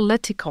some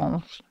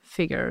political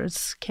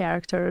figures,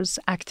 characters,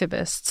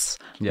 activists,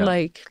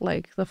 like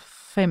the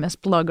famous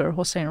blogger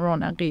Hossein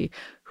Ronaghi,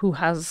 who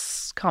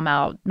has come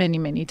out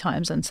many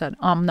times and said,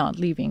 "I'm not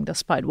leaving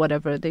despite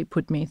whatever they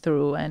put me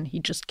through," and he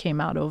just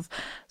came out of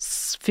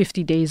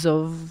 50 days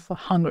of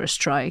hunger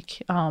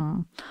strike.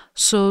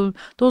 So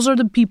those are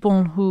the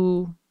people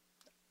who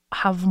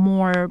have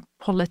more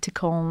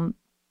political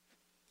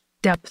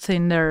depth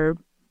in their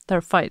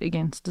fight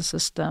against the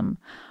system.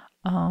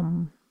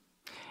 And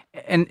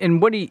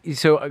what do you,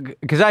 so,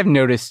 because I've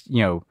noticed,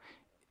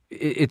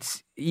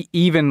 it's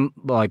even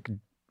like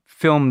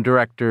film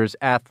directors,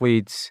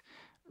 athletes,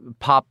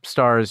 pop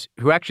stars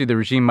who actually the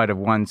regime might have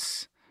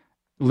once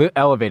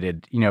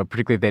elevated,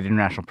 particularly if they had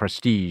international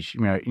prestige,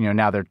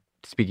 now they're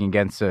speaking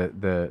against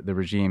the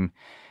regime.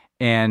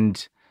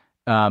 And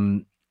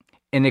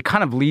it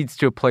kind of leads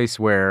to a place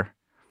where,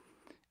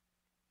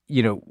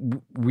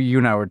 you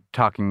and I were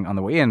talking on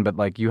the way in, but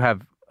like you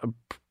have a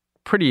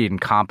pretty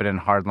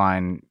incompetent,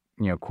 hardline,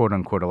 quote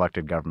unquote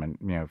elected government,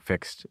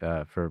 fixed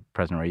for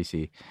President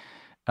Raisi.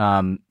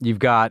 You've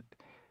got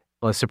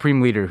a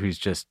supreme leader who's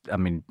just, I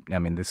mean,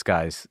 this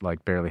guy's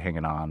like barely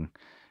hanging on,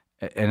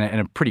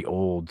 and a pretty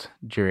old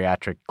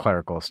geriatric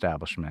clerical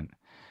establishment.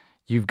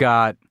 You've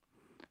got,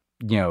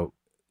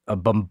 a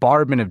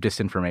bombardment of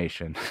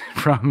disinformation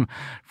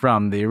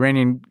from the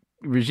Iranian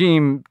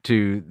regime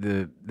to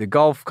the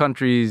Gulf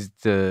countries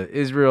to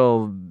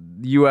Israel,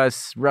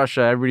 U.S.,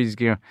 Russia. Everybody's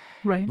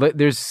right.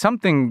 There's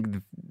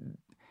something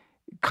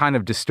kind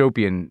of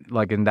dystopian,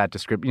 like in that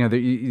description.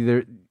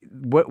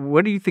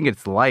 What do you think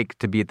it's like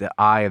to be at the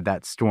eye of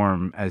that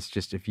storm as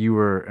just if you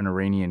were an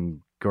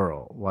Iranian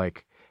girl?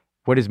 Like,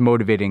 what is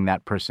motivating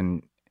that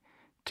person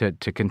to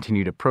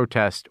continue to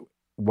protest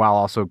while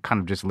also kind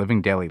of just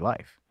living daily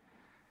life?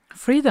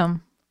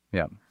 Freedom.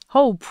 Yeah.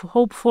 Hope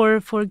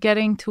for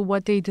getting to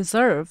what they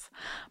deserve,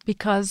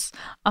 because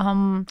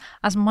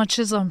as much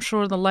as I'm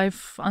sure the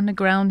life on the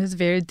ground is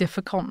very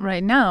difficult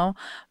right now,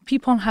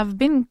 people have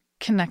been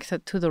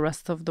connected to the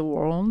rest of the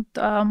world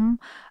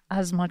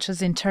as much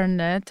as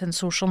internet and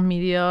social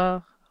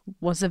media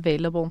was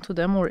available to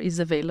them or is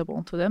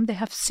available to them. They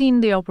have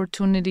seen the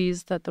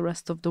opportunities that the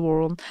rest of the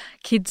world,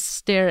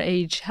 kids their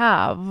age,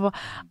 have.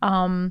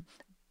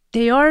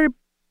 They are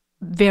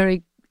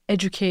very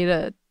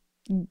educated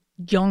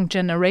young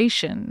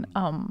generation,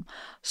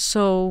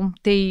 so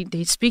they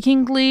speak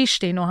English,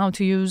 they know how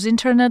to use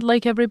internet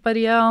like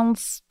everybody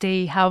else,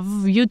 they have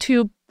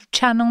YouTube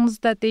channels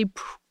that they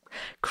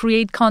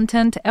create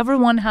content.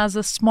 Everyone has a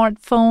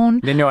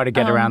smartphone. They know how to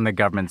get around the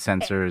government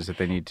censors if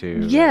they need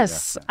to.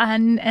 Yes,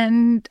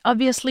 and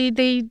obviously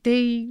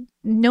they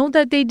know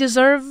that they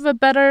deserve a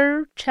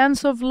better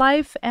chance of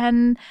life,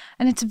 and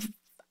it's,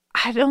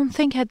 I don't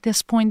think at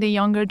this point the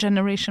younger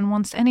generation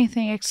wants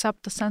anything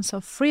except the sense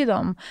of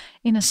freedom,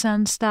 in a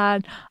sense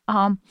that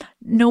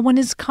no one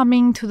is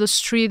coming to the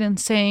street and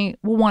saying,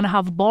 we want to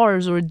have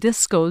bars or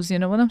discos, you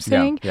know what I'm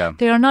saying? Yeah.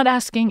 They are not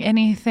asking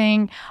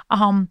anything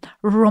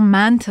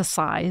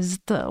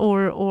romanticized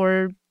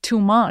or too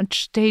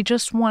much. They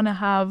just want to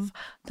have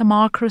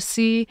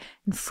democracy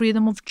and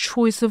freedom of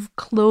choice of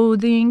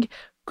clothing,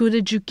 good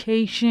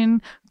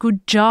education,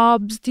 good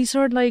jobs. These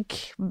are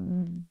like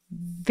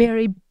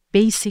very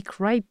basic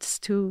rights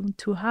to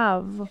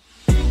have.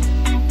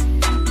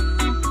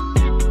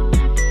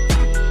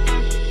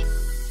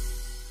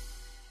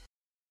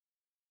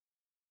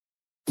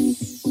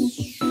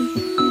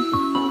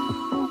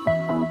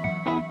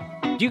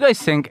 Do you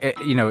guys think,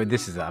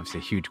 this is obviously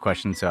a huge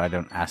question, so I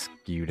don't ask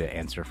you to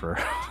answer for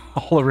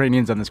all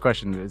Iranians on this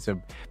question,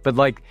 but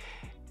like,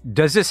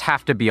 does this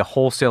have to be a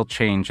wholesale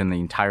change in the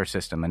entire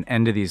system, an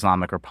end to the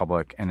Islamic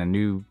Republic and a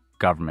new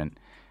government?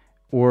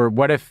 Or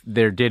what if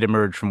there did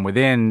emerge from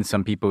within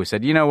some people who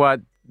said, you know what,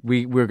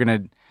 we're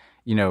going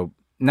to,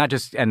 not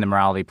just end the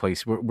morality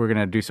police, we're going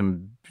to do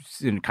some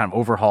kind of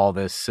overhaul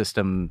this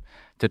system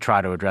to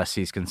try to address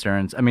these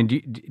concerns? I mean,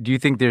 do you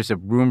think there's a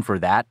room for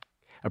that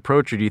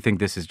approach, or do you think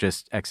this is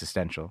just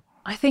existential?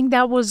 I think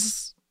that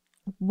was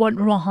what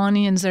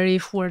Rouhani and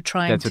Zarif were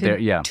trying to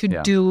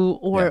do,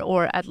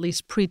 or at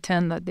least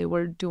pretend that they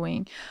were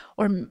doing.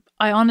 Or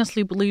I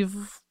honestly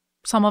believe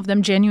some of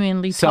them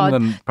genuinely Some of thought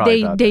them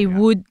probably thought they that, yeah.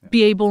 would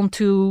be able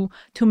to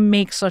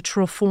make such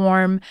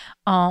reform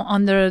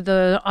under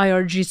the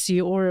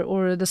IRGC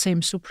or the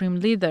same supreme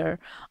leader.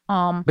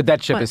 But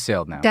that ship but has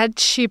sailed now. That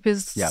ship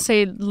is Yeah.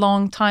 sailed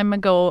long time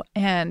ago,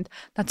 and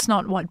that's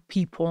not what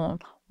people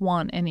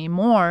want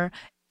anymore.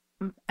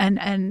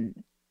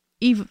 And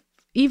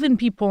even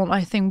people,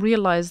 I think,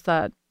 realize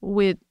that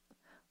with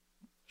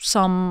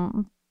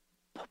some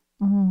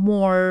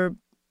more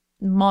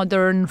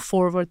modern,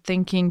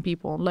 forward-thinking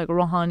people like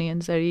Rouhani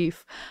and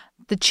Zarif,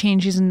 the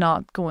change is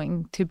not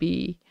going to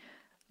be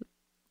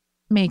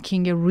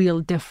making a real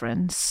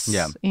difference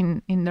Yeah.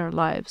 in their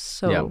lives.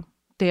 So Yeah.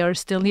 they are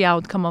still the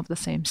outcome of the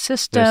same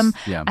system,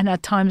 yeah. and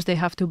at times they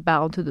have to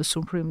bow to the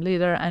supreme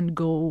leader and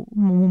go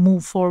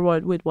move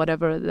forward with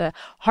whatever the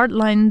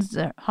hardliners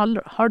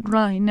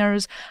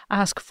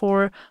ask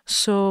for.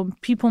 So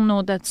people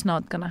know that's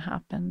not going to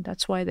happen.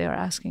 That's why they are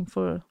asking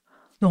for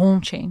the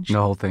whole change.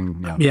 The whole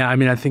thing, yeah. Yeah, I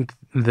mean, I think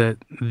that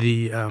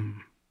the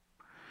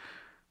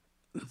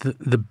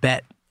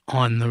bet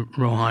on the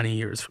Rouhani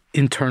years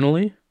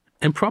internally,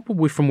 and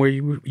probably from where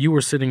you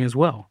were sitting as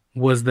well,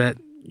 was that,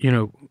 you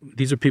know,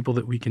 these are people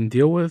that we can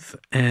deal with,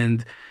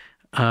 and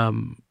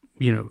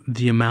you know,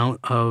 the amount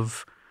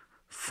of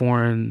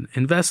foreign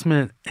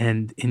investment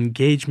and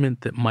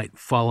engagement that might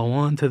follow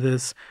on to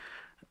this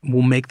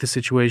will make the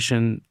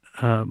situation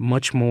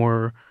much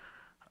more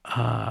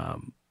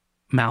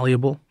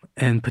malleable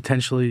and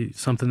potentially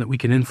something that we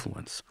can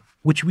influence,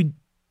 which we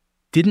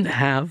didn't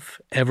have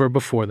ever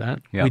before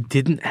that. Yeah. We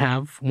didn't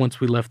have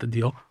once we left the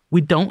deal. We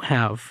don't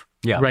have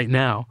Yeah. right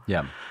now.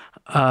 Yeah.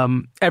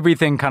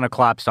 Everything kind of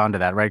collapsed onto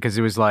that, right? Because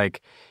it was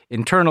like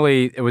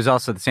internally, it was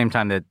also at the same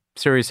time that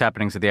serious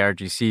happenings at the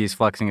IRGC is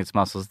flexing its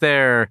muscles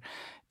there.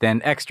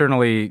 Then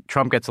externally,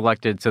 Trump gets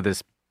elected, so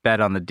this bet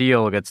on the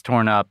deal gets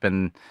torn up,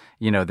 and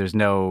you know there's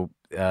no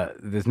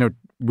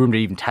room to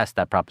even test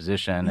that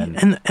proposition.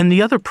 And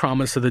the other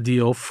promise of the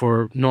deal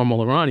for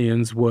normal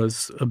Iranians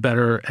was a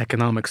better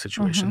economic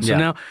situation. So Yeah.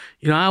 now,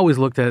 you know, I always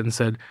looked at it and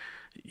said,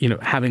 you know,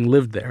 having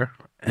lived there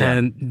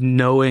and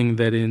knowing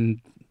that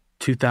in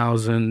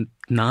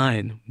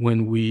 2009,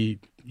 when we,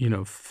 you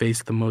know,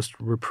 faced the most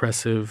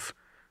repressive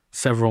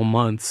several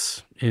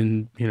months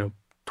in, you know,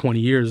 20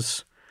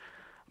 years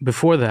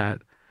before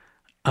that,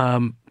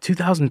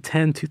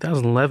 2010,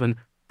 2011,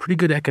 pretty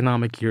good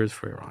economic years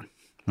for Iran,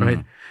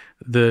 right?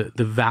 The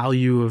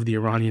value of the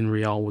Iranian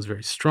rial was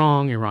very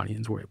strong.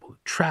 Iranians were able to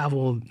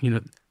travel. You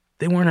know,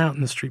 they weren't out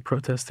in the street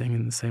protesting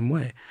in the same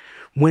way.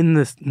 When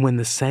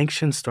the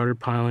sanctions started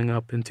piling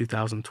up in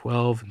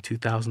 2012 and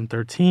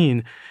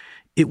 2013,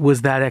 it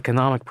was that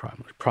economic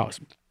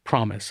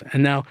promise.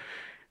 And now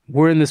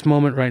we're in this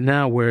moment right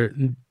now where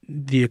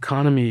the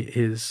economy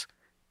is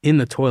in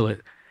the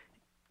toilet.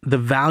 The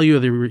value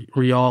of the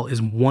rial is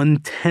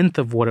 1/10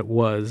 of what it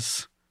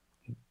was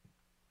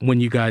when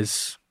you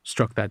guys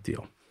struck that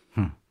deal.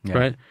 Yeah.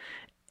 Right?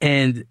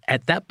 And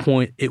at that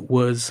point, it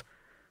was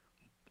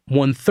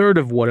 1/3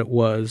 of what it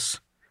was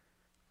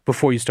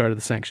before you started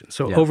the sanctions.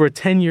 So over a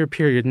 10-year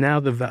period, now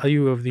the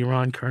value of the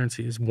Iran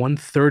currency is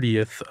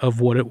 1/30th of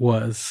what it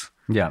was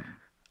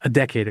a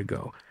decade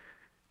ago.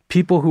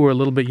 People who are a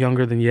little bit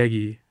younger than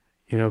Yegi,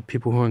 you know,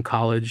 people who are in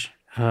college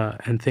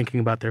and thinking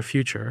about their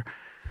future,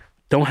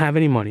 don't have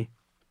any money,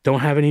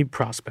 don't have any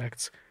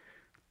prospects,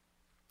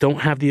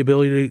 don't have the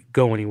ability to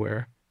go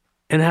anywhere,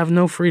 and have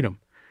no freedom.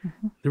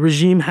 The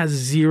regime has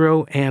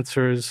zero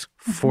answers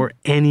for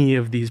any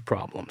of these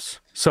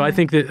problems. So I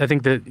think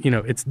that you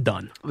know it's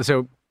done.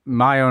 So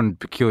my own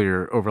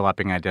peculiar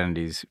overlapping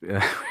identities,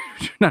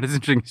 not as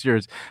interesting as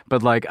yours,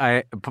 but like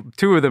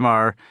two of them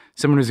are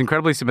someone who's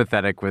incredibly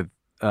sympathetic with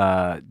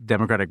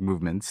democratic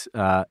movements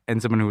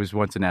and someone who was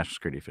once a national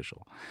security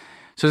official.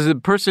 So as a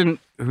person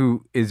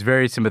who is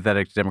very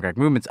sympathetic to democratic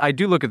movements, I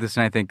do look at this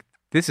and I think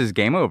this is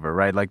game over,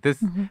 right? Like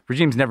this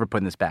regime's never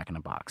putting this back in a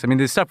box. I mean,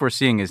 the stuff we're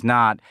seeing is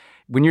not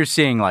when you're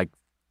seeing like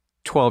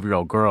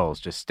 12-year-old girls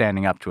just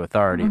standing up to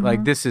authority.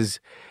 Like this is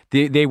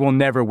they will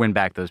never win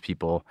back those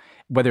people,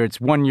 whether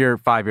it's 1 year,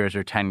 5 years,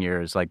 or 10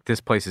 years. Like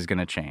this place is going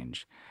to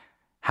change.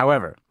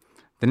 However,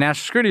 the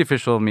national security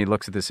official in me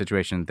looks at this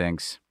situation and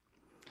thinks,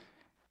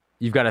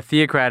 you've got a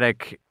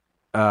theocratic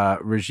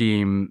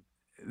regime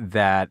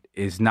that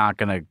is not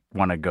going to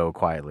want to go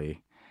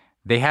quietly.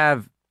 They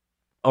have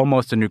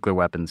almost a nuclear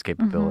weapons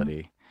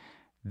capability.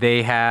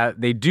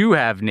 They do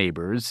have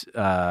neighbors,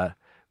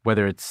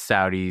 whether it's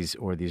Saudis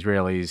or the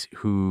Israelis,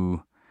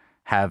 who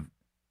have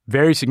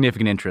very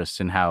significant interests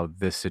in how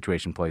this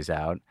situation plays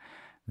out.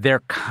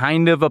 They're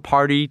kind of a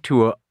party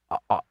to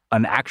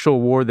an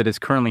actual war that is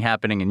currently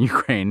happening in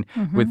Ukraine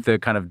with the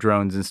kind of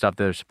drones and stuff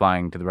that they're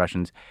supplying to the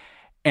Russians.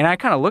 And I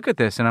kind of look at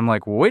this and I'm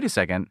like, well, wait a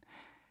second.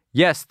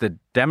 Yes, the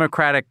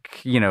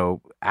democratic, you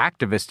know,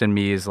 activist in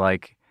me is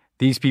like,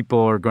 these people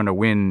are going to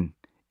win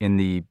in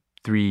the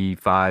 3,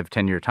 5,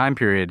 10-year time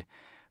period.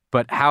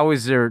 But how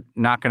is there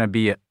not going to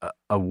be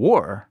a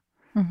war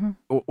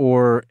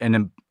or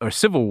a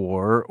civil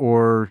war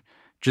or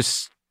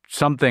just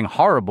something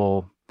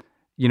horrible,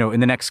 you know, in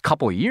the next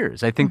couple of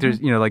years? I think there's,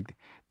 you know, like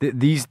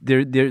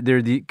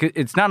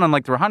it's not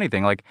unlike the Rouhani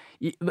thing. Like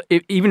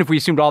even if we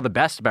assumed all the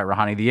best about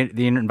Rouhani,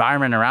 the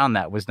environment around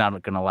that was not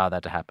going to allow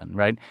that to happen,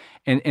 right?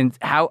 And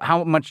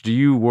how much do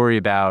you worry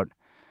about?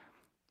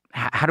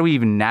 How do we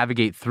even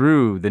navigate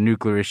through the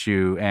nuclear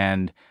issue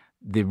and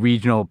the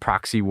regional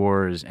proxy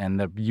wars and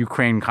the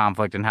Ukraine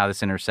conflict and how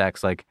this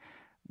intersects? Like,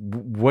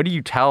 what do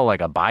you tell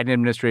like a Biden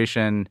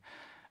administration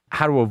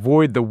how to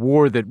avoid the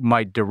war that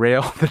might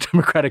derail the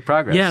democratic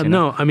progress? Yeah,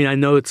 no, I mean, I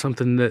know it's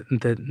something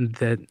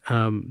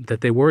that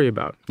they worry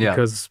about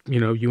because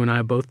you and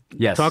I both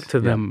talk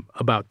to them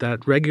about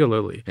that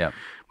regularly. Yeah.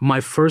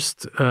 My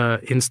first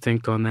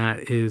instinct on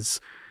that is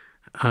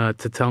to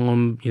tell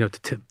them,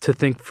 to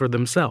think for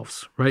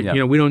themselves, right?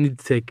 Yeah. We don't need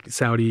to take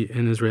Saudi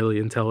and Israeli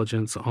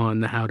intelligence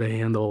on how to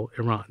handle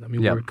Iran. I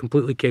mean, we're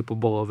completely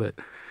capable of it.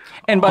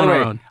 And by the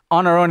way,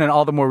 on our own, and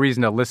all the more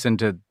reason to listen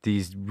to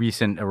these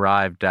recent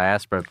arrived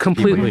diaspora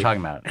people you're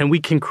talking about. And we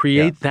can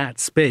create that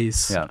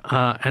space. Yeah.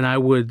 And I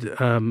would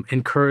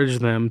encourage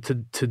them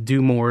to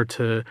do more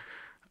to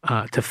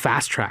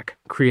fast track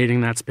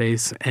creating that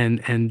space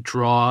and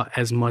draw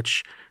as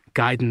much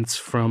guidance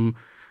from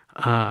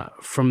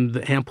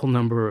the ample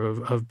number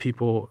of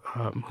people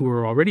who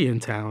are already in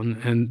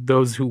town and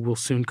those who will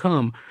soon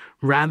come,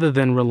 rather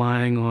than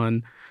relying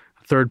on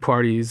third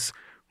parties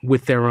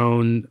with their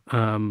own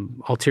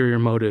ulterior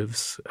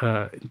motives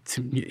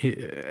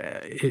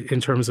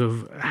in terms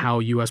of how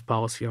U.S.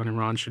 policy on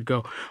Iran should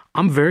go.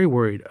 I'm very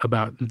worried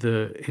about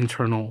the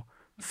internal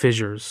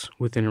fissures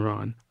within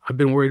Iran. I've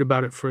been worried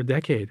about it for a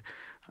decade.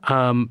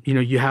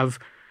 You have.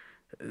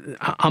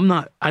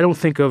 I don't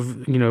think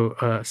of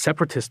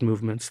separatist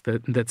movements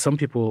that some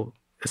people,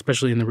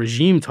 especially in the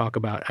regime, talk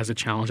about as a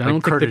challenge. I don't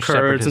think the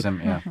Kurds.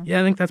 I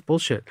think that's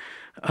bullshit.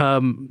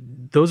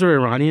 Those are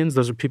Iranians.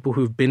 Those are people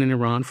who've been in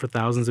Iran for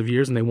thousands of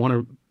years, and they want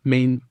to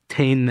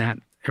maintain that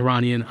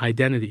Iranian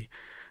identity.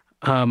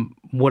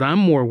 What I'm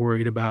more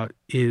worried about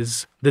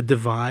is the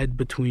divide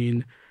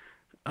between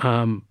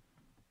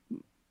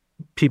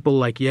people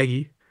like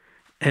Yegi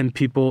and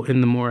people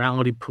in the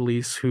morality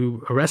police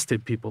who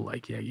arrested people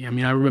like Yegi. I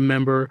mean, I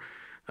remember,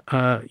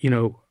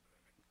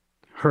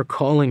 her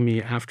calling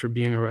me after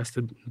being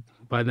arrested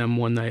by them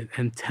one night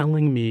and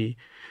telling me,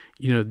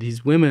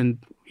 these women,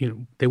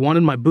 they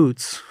wanted my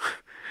boots.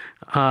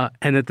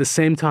 And at the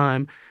same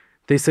time,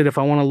 they said, if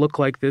I want to look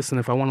like this and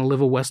if I want to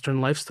live a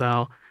Western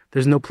lifestyle,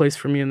 there's no place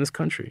for me in this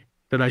country,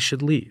 that I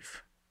should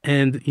leave.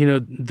 And,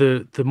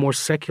 the more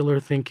secular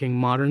thinking,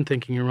 modern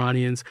thinking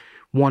Iranians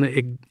want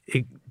to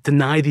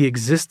deny the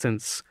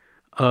existence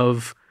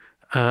of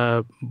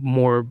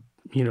more,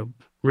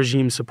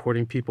 regime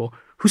supporting people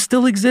who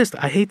still exist.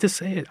 I hate to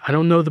say it. I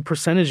don't know the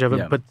percentage of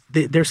it, but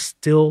there's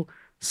still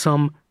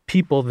some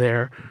people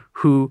there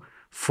who,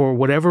 for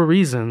whatever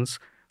reasons,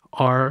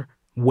 are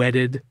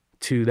wedded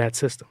to that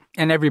system.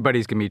 And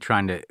everybody's going to be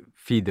trying to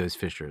feed those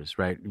fissures,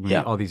 right?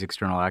 All these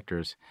external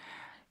actors.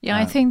 Yeah,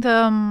 I think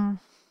I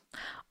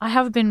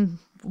have been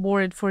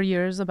worried for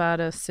years about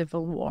a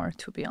civil war,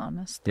 to be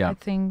honest. Yeah. I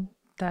think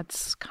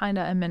that's kind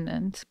of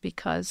imminent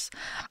because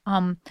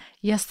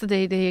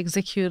yesterday they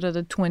executed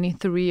a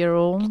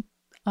 23-year-old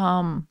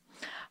whom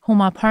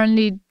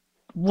apparently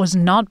was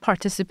not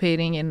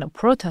participating in a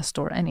protest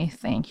or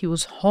anything. He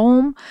was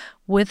home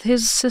with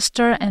his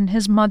sister and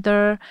his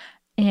mother,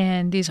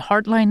 and these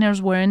hardliners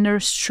were in their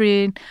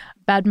street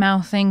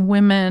bad-mouthing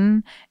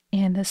women,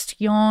 and this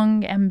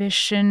young,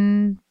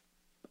 ambitious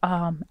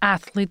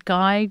athlete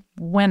guy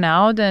went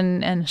out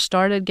and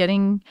started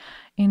getting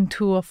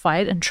into a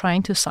fight and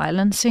trying to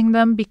silencing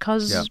them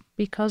because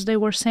they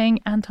were saying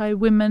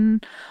anti-women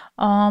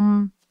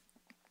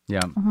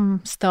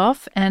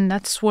stuff, and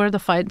that's where the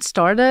fight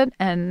started.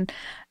 And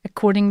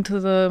according to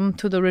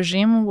the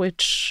regime,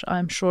 which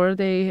I'm sure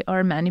they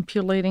are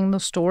manipulating the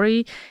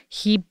story,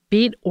 he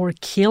beat or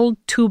killed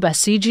 2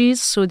 Basijis.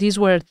 So these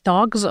were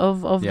thugs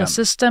of the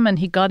system, and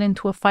he got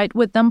into a fight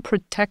with them,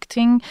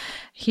 protecting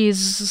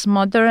his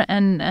mother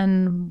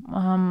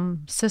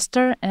and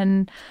sister,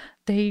 and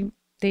they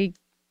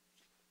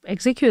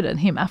executed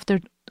him after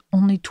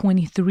only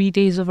 23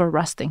 days of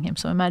arresting him.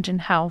 So imagine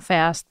how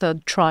fast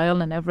the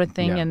trial and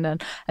everything and then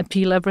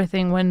appeal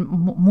everything went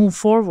move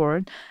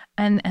forward.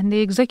 And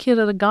they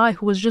executed a guy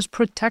who was just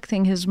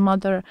protecting his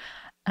mother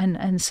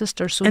and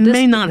sister. So and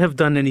may not have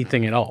done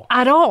anything at all.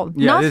 At all.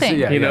 Nothing.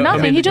 Nothing. I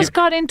mean, he just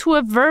got into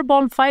a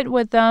verbal fight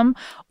with them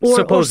or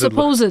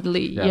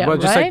supposedly. Well,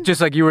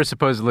 just like you were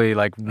supposedly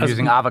like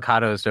using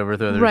avocados to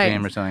overthrow the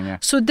regime or something. Yeah.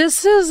 So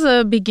this is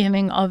a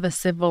beginning of a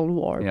civil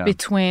war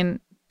between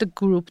the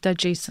group that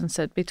Jason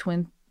said,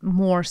 between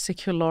more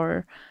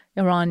secular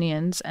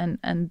Iranians and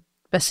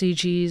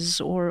Basijis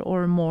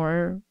or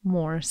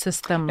more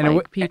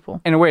system-like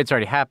people. In a way, it's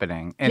already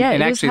happening. And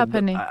it actually, is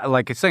happening.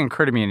 Like it's something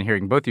occurred to me in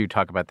hearing both of you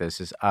talk about this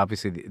is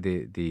obviously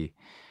the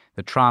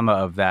trauma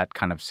of that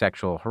kind of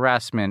sexual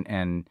harassment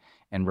and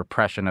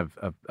repression of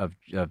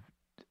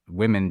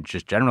women,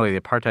 just generally the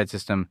apartheid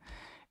system,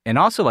 and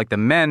also like the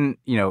men.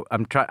 I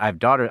have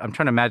daughters. I'm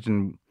trying to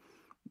imagine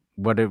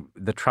what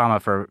the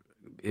trauma for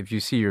if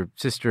you see your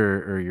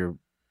sister or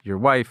your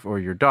wife or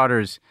your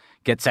daughters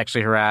get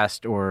sexually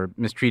harassed or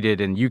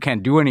mistreated and you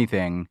can't do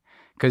anything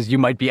because you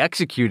might be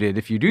executed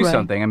if you do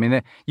something. I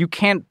mean, you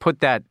can't put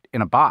that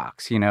in a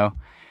box, you know?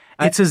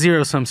 It's a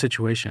zero-sum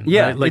situation.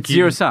 Yeah, right? it's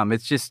zero-sum.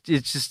 It's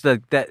just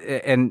like that.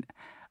 And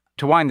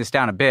to wind this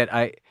down a bit,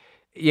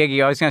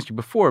 Yegi, I was going to ask you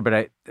before,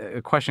 but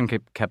a question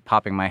kept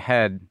popping in my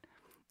head.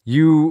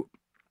 You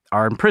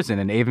are in prison,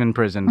 in Avon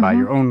prison, by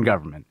your own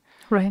government.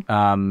 Right.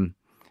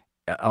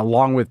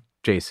 Along with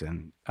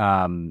Jason,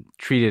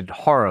 treated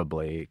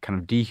horribly, kind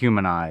of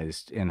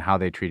dehumanized in how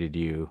they treated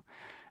you.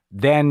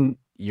 Then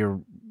you're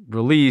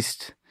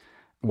released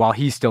while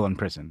he's still in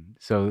prison.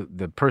 So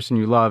the person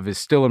you love is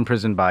still in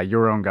prison by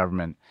your own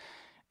government.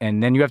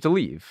 And then you have to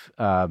leave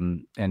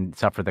and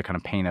suffer the kind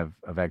of pain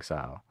of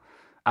exile.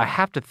 I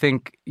have to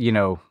think, you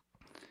know,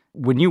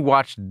 when you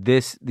watch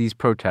these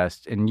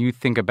protests and you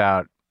think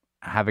about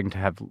having to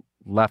have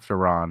left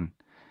Iran,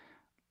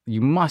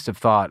 you must have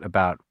thought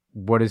about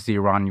what is the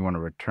Iran you want to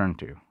return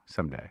to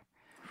someday.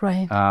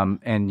 Right.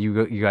 And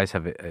you guys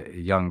have a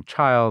young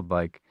child.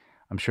 Like,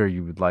 I'm sure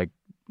you would like,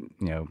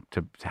 you know,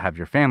 to have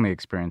your family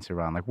experience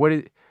Iran. Like,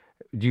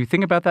 do you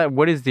think about that?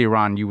 What is the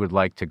Iran you would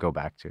like to go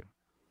back to?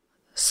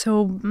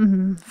 So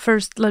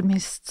first, let me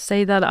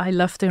say that I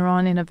left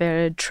Iran in a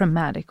very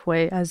traumatic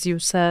way, as you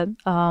said.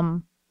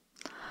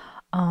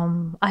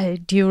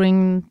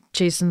 During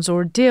Jason's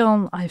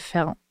ordeal, I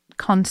felt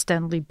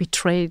constantly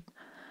betrayed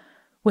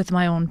with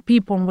my own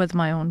people, with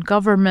my own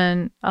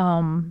government,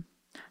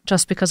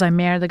 just because I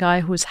married a guy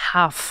who's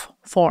half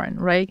foreign,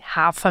 right?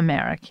 Half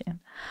American.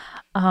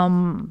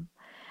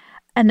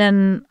 And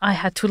then I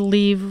had to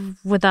leave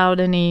without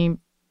any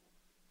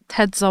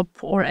heads up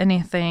or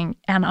anything.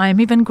 And I'm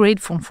even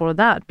grateful for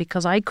that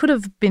because I could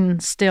have been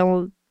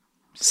still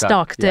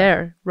stuck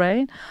there,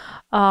 right?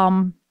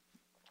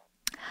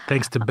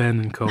 Thanks to Ben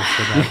and Co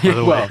for that, by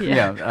the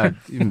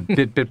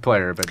way. Bit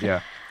player, but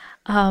yeah.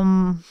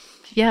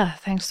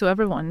 Thanks to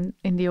everyone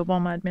in the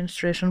Obama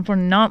administration for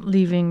not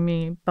leaving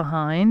me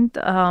behind,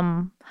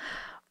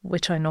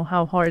 which I know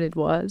how hard it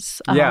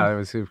was. It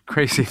was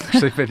crazy,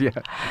 actually, but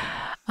yeah.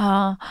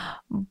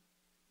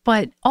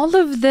 But all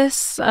of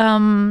this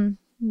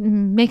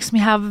makes me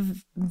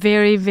have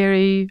very,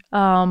 very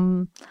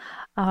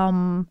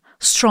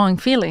strong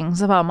feelings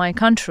about my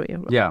country.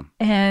 Yeah.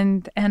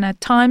 And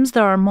at times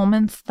there are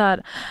moments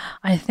that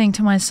I think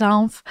to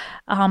myself,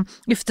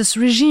 if this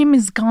regime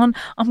is gone,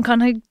 I'm going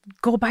to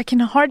go back in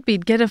a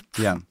heartbeat, get a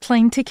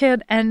plane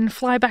ticket and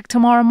fly back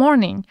tomorrow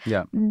morning.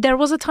 Yeah. There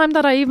was a time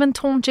that I even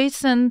told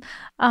Jason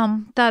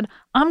that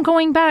I'm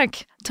going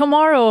back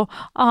tomorrow.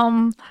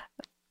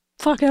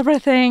 Fuck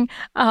everything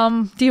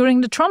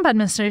during the Trump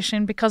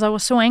administration because I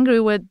was so angry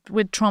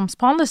with Trump's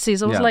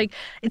policies. I was like,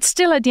 it's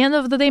still at the end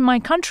of the day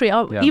my country.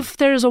 If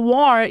there's a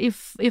war,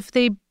 if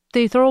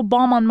they throw a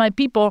bomb on my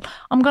people,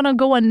 I'm gonna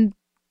go and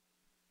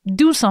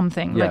do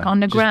something like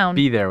on the ground.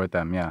 Be there with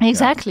them. Yeah,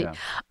 exactly.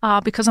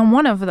 Because I'm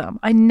one of them.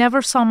 I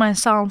never saw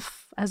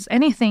myself as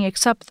anything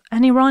except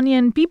an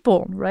Iranian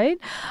people, right?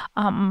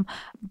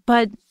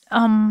 But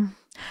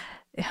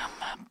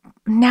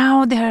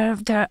now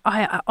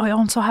I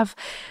also have.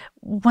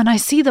 When I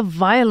see the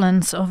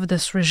violence of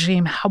this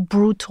regime, how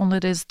brutal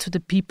it is to the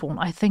people,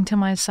 I think to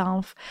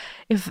myself,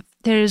 if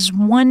there is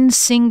one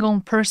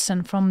single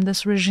person from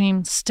this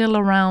regime still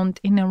around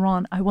in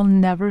Iran, I will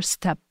never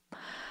step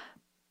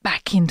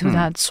back into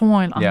that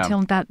soil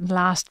until that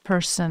last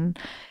person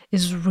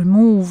is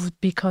removed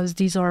because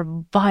these are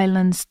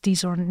violence,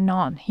 these are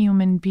not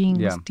human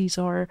beings, these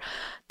are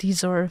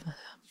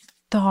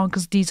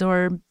dogs, these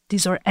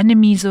are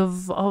enemies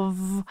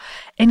of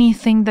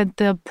anything that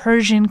the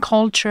Persian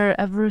culture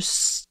ever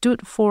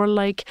stood for,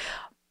 like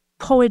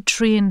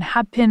poetry and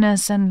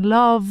happiness and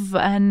love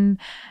and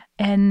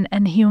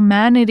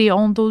humanity,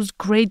 all those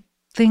great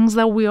things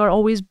that we are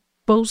always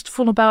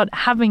boastful about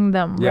having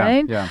them,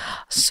 right? Yeah.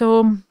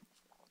 So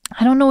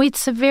I don't know,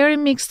 it's a very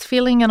mixed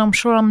feeling, and I'm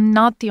sure I'm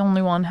not the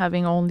only one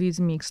having all these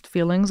mixed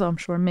feelings. I'm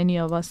sure many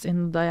of us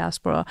in the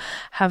diaspora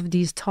have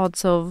these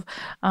thoughts of,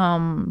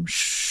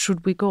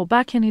 should we go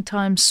back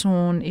anytime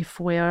soon if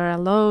we are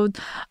allowed?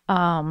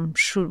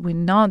 Should we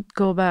not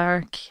go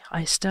back?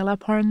 I still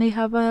apparently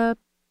have a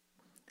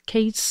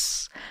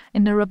case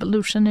in the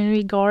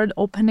Revolutionary Guard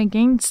open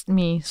against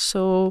me.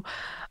 So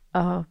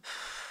I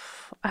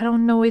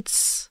don't know,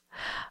 it's...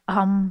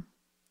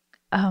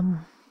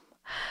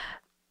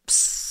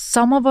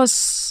 some of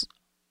us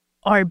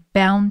are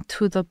bound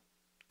to the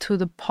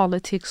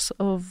politics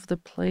of the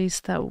place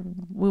that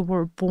we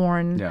were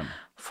born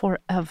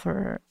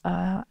forever.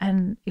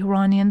 And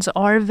Iranians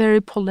are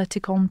very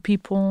political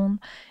people,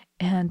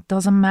 and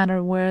doesn't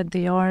matter where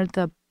they are,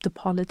 the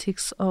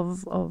politics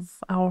of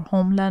our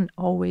homeland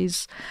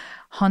always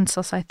haunts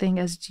us. I think,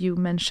 as you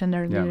mentioned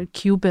earlier,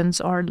 Cubans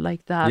are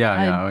like that.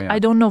 I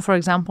don't know, for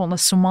example, a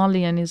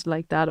Somalian is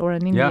like that, or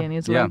an Indian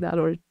is like that,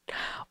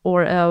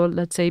 or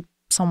let's say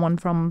someone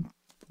from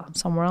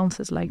somewhere else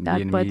is like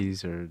that. But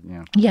Vietnamese or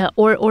yeah,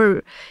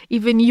 or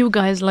even you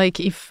guys, like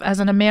if as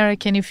an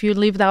American, if you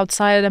lived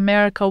outside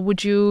America,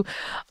 would you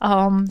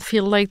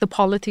feel like the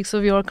politics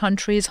of your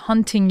country is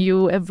hunting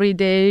you every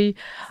day?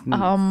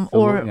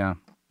 Or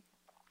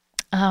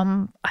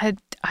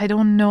I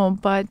don't know,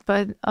 but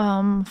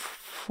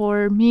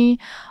for me,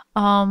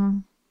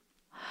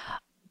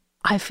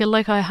 I feel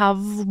like I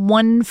have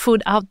one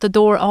foot out the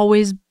door,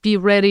 always be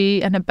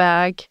ready, and a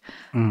bag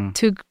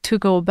to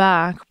go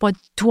back. But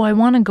do I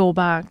want to go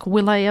back?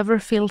 Will I ever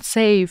feel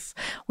safe?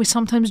 We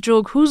sometimes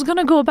joke, who's going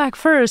to go back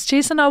first?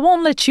 Jason, I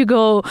won't let you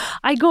go.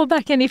 I go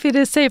back, and if it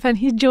is safe, and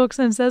he jokes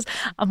and says,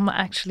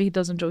 actually, he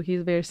doesn't joke.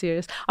 He's very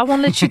serious. I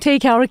won't let you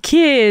take our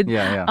kid.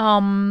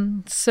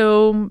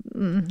 So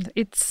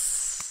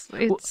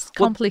it's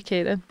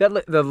complicated.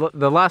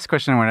 The last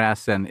question I want to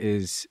ask then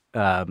is,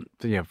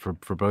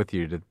 for both of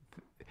you,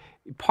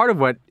 part of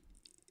what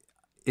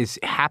is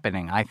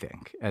happening, I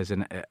think, as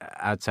an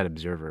outside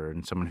observer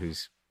and someone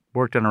who's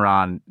worked in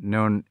Iran,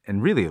 known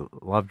and really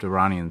loved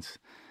Iranians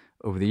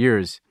over the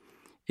years,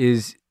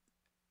 is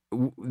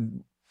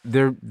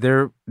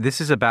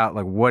this is about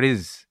like what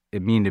does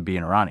it mean to be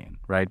an Iranian,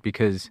 right?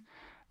 Because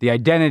the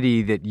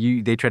identity that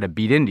they try to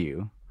beat into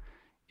you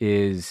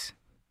is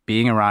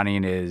being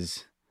Iranian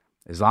is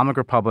Islamic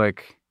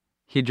Republic,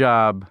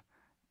 hijab,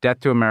 death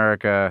to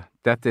America,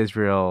 death to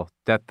Israel,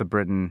 death to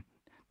Britain.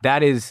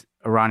 That is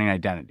Iranian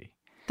identity.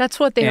 That's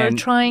what they are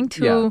trying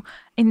to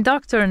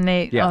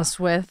indoctrinate us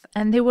with.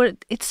 And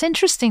it's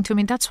interesting to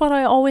me. That's what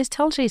I always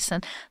tell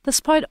Jason.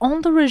 Despite all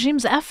the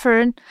regime's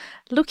effort,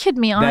 look at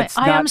me. I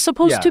am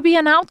supposed to be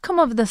an outcome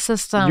of the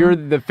system. You're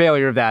the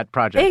failure of that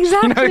project.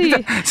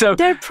 Exactly. So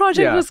their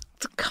project was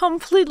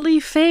completely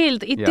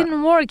failed. It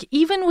didn't work.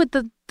 Even with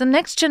the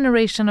next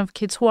generation of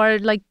kids who are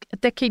like a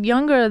decade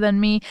younger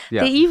than me,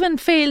 they even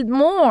failed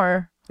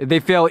more. They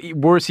fail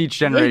worse each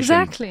generation.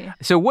 Exactly.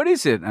 So what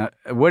is it?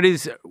 What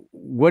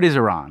is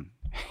Iran?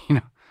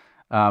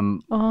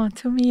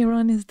 To me,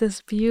 Iran is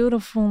this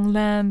beautiful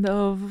land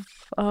of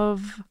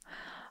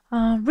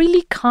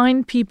really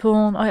kind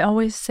people. I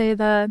always say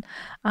that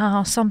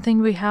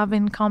something we have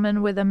in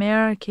common with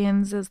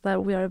Americans is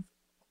that we are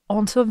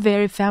also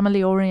very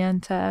family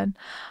oriented,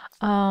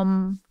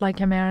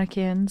 like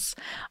Americans.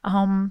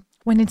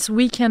 When it's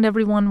weekend,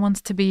 everyone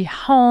wants to be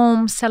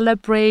home,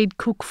 celebrate,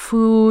 cook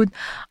food.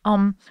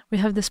 We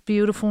have this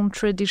beautiful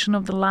tradition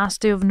of the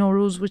last day of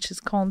Nowruz, which is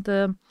called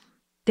the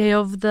Day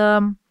of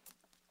the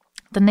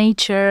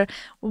nature,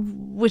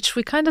 which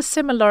we kind of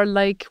similar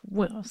like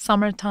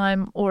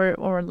summertime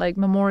or like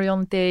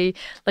Memorial Day,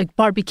 like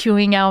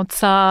barbecuing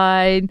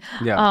outside.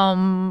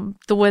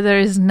 The weather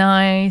is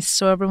nice,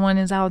 so everyone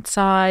is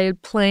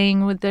outside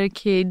playing with their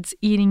kids,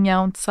 eating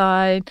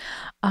outside.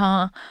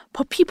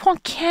 But people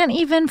can't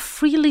even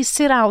freely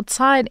sit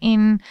outside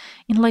in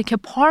like a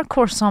park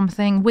or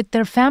something with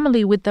their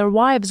family, with their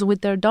wives,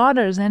 with their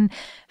daughters, and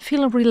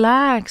feel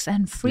relaxed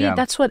and free.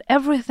 That's what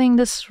everything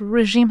this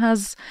regime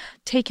has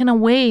taken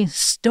away,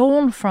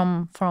 stolen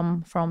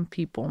from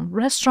people.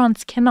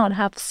 Restaurants cannot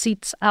have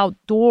seats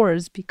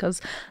outdoors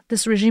because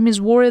this regime is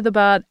worried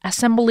about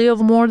assembly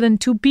of more than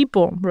 2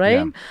 people,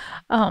 right?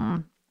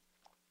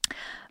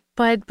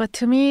 But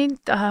to me,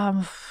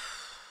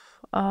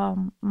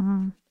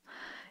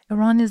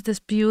 Iran is this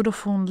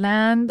beautiful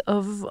land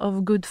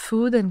of good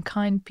food and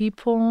kind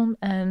people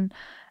and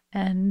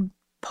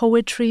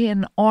poetry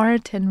and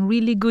art and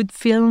really good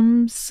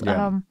films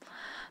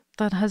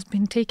that has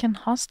been taken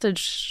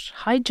hostage,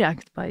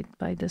 hijacked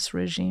by this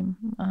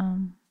regime.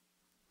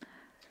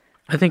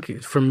 I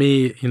think for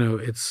me,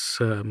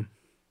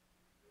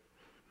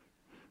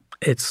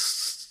 it's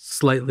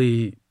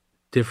slightly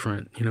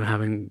different,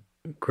 having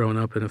grown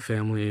up in a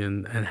family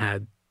and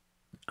had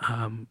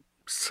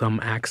some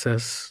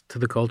access to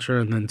the culture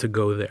and then to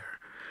go there.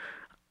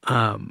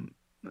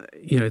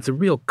 It's a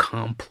real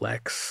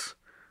complex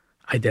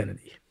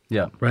identity.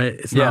 Right?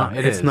 It's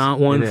not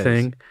one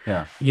thing.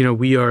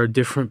 We are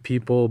different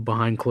people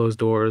behind closed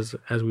doors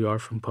as we are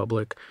from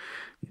public.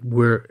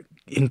 We're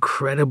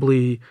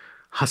incredibly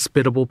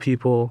hospitable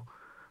people.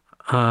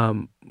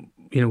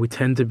 We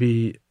tend to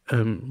be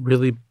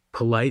really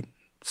polite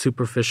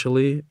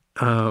superficially,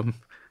 and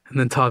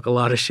then talk a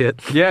lot of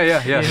shit.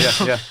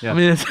 I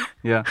mean,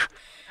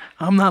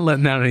 I'm not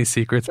letting out any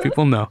secrets.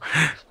 People know.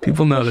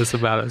 People know this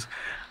about us.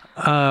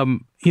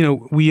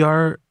 We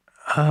are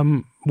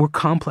we're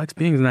complex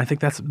beings, and I think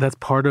that's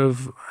part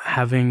of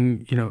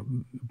having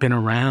been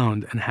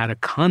around and had a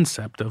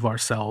concept of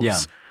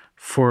ourselves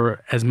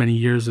for as many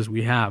years as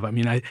we have. I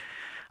mean, I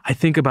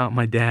think about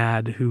my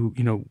dad who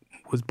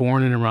was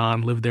born in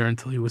Iran, lived there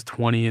until he was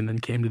 20, and then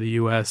came to the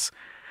U.S.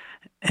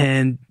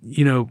 And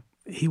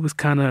he was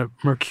kind of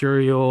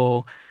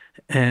mercurial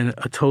and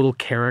a total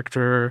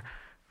character,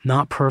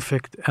 not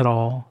perfect at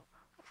all,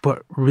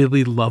 but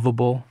really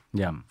lovable,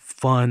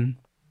 fun,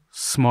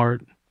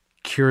 smart,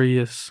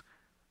 curious,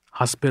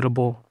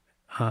 hospitable,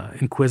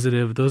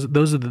 inquisitive.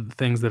 Those are the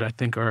things that I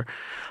think are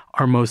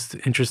most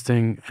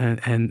interesting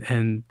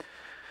and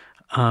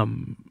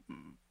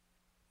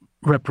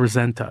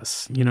represent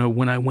us. You know,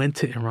 when I went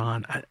to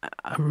Iran,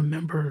 I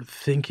remember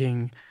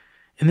thinking,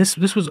 and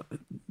this was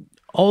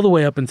all the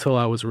way up until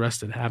I was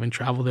arrested, having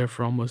traveled there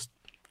for almost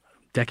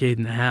a decade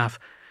and a half.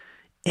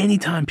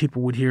 Anytime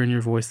people would hear in your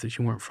voice that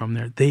you weren't from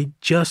there, they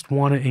just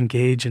want to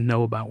engage and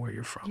know about where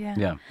you're from.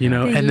 Yeah. You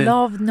know, they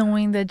love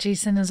knowing that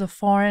Jason is a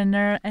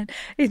foreigner. And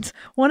it's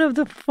one of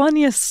the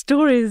funniest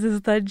stories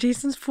is that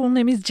Jason's full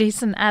name is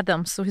Jason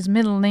Adams. So his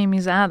middle name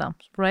is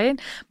Adams, right?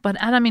 But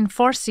Adam in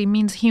Farsi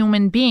means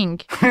human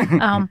being,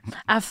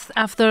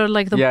 after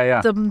like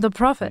the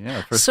prophet.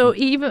 Yeah, so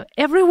even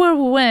everywhere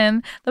we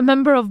went, the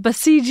member of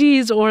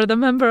Basijis or the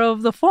member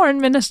of the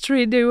foreign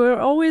ministry, they were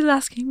always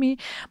asking me,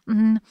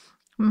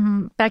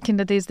 back in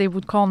the days, they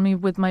would call me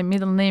with my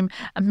middle name,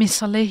 Miss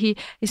Salehi,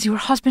 is your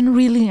husband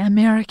really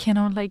American?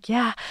 I'm like,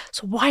 yeah.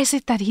 So why is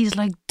it that he's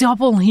like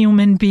double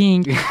human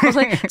being? I was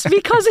like, it's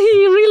because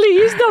he really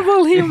is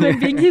double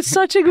human being. He's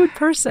such a good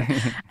person.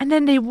 And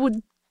then they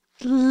would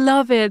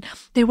love it.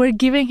 They were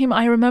giving him,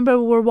 I remember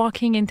we were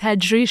walking in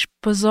Tajrish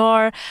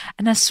Bazaar,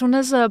 and as soon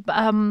as a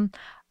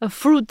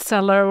fruit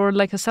seller or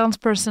like a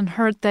salesperson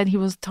heard that he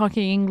was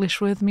talking English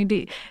with me,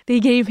 they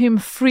gave him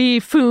free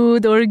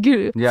food or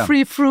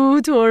free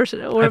fruit or I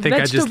think vegetables.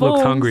 I just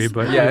looked hungry,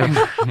 but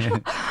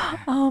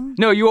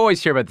no, you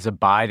always hear about this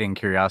abiding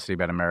curiosity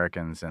about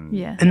Americans and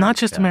not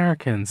just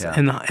Americans,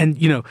 and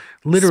you know,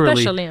 literally,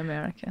 especially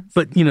Americans.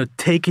 But you know,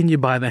 taking you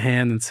by the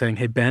hand and saying,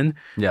 "Hey Ben,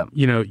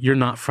 you know, you're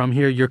not from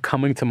here. You're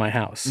coming to my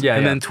house."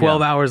 And then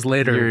 12 hours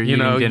later, you're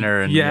eating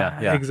dinner and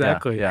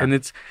exactly. And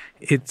it's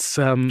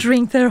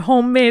drink their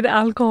homemade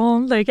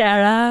alcohol like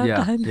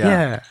Arab.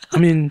 I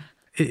mean,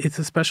 it's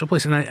a special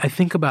place, and I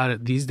think about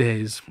it these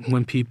days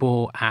when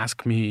people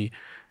ask me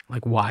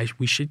like why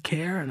we should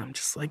care, and I'm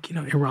just like, you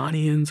know,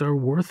 Iranians are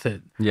worth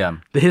it.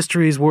 The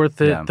history is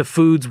worth it. The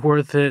food's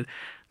worth it.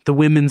 The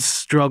women's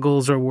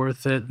struggles are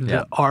worth it.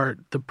 The art,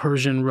 the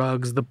Persian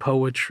rugs, the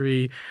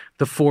poetry,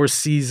 the four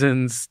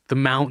seasons, the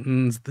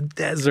mountains, the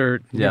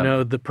desert. You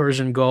know, the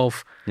Persian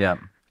Gulf.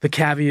 The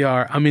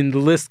caviar. I mean, the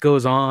list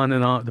goes on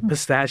and on. The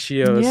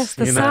pistachios. Yes,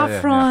 the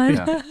saffron.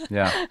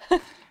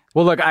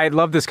 Well, look, I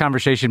love this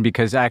conversation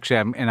because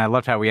actually, and I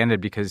loved how we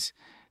ended because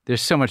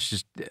there's so much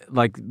just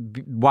like,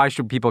 why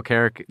should people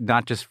care?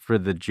 Not just for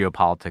the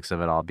geopolitics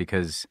of it all,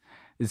 because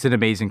it's an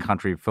amazing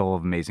country full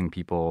of amazing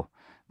people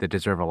that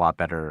deserve a lot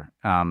better.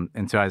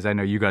 And so as I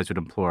know you guys would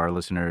implore our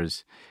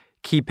listeners,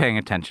 keep paying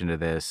attention to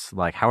this,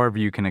 like however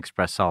you can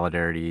express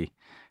solidarity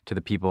to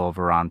the people of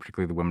Iran,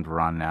 particularly the women of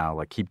Iran now,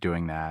 like keep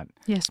doing that.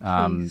 Yes,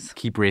 please.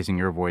 Keep raising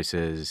your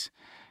voices.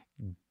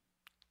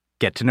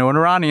 Get to know an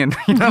Iranian.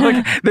 You know,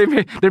 like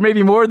there may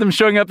be more of them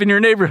showing up in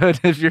your neighborhood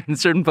if you're in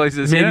certain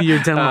places. Maybe your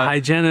dental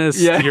hygienist,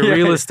 your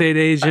real estate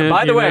agent.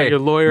 By the way, your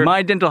lawyer.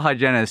 My dental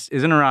hygienist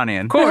is an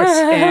Iranian. Of course.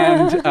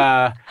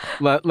 And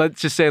let's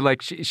just say,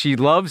 like, she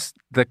loves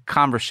the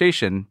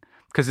conversation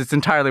because it's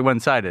entirely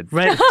one-sided.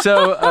 Right.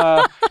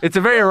 So it's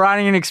a very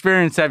Iranian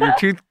experience to have your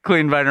tooth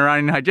cleaned by an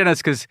Iranian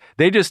hygienist because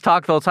they just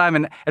talk the whole time.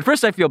 And at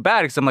first I feel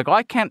bad because I'm like, well,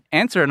 I can't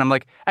answer. And I'm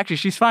like, actually,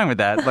 she's fine with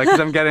that. Like,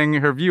 because I'm getting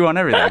her view on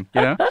everything,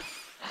 you know?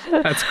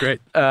 That's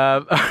great.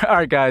 All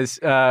right, guys.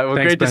 Well,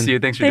 Thanks, great Ben. to see you.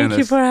 Thanks for doing this. Thank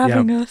you for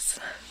having us.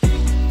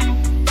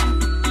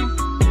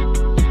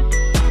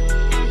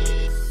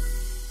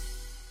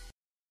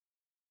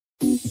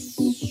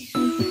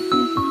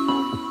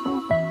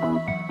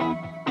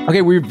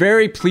 Okay, we're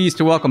very pleased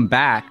to welcome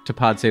back to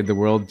Pod Save the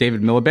World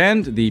David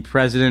Miliband, the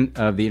president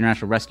of the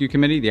International Rescue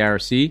Committee, the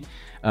IRC,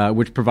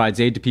 which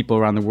provides aid to people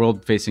around the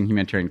world facing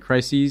humanitarian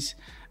crises,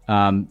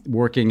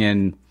 working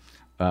in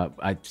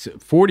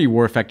 40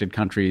 war-affected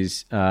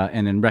countries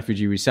and in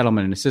refugee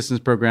resettlement and assistance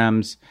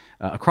programs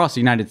across the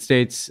United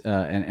States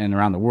and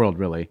around the world,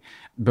 really.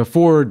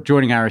 Before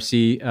joining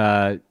IRC,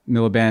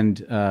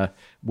 Miliband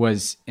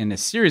was in a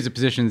series of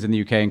positions in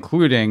the UK,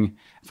 including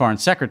Foreign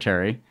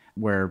Secretary,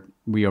 where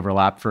we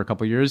overlapped for a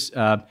couple of years.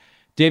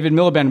 David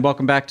Miliband,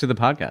 welcome back to the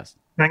podcast.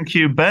 Thank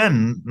you,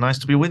 Ben. Nice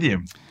to be with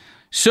you.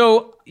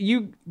 So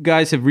you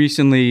guys have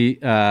recently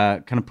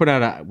kind of put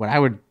out what I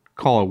would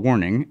call a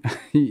warning.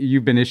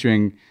 You've been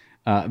issuing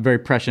very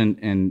prescient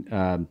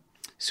and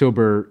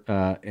sober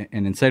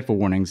and insightful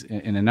warnings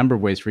in a number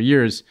of ways for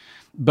years.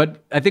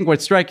 But I think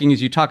what's striking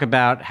is you talk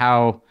about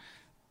how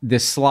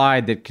this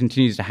slide that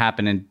continues to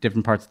happen in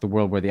different parts of the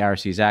world where the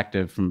IRC is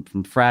active,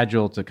 from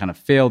fragile to kind of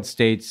failed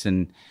states,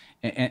 and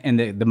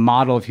the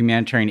model of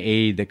humanitarian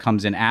aid that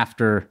comes in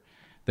after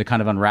the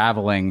kind of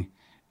unraveling,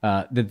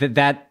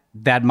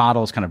 that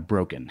model is kind of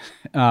broken.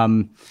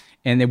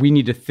 And that we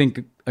need to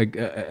think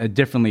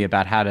differently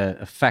about how to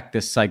affect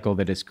this cycle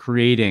that is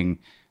creating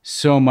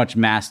so much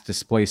mass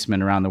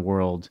displacement around the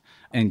world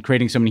and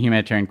creating so many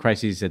humanitarian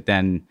crises that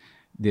then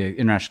the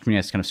international community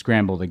has to kind of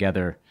scramble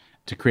together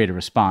to create a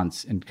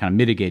response and kind of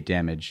mitigate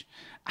damage.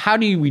 How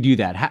do we do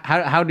that?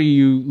 How do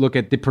you look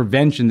at the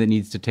prevention that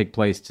needs to take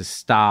place to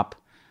stop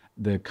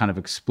the kind of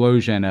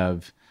explosion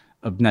of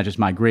not just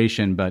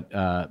migration, but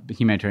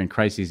humanitarian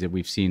crises that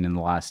we've seen in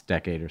the last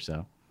decade or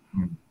so?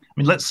 I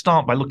mean, let's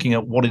start by looking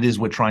at what it is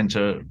we're trying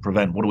to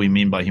prevent. What do we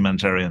mean by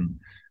humanitarian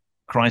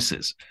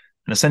crisis?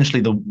 And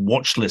essentially, the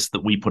watch list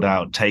that we put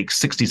out takes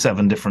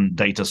 67 different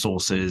data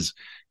sources,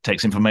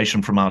 takes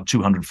information from our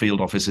 200 field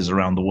offices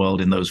around the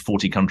world in those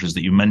 40 countries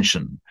that you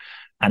mentioned,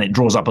 and it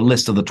draws up a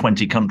list of the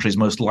 20 countries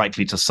most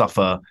likely to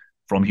suffer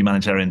from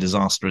humanitarian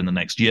disaster in the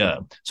next year.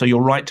 So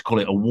you're right to call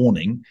it a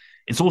warning.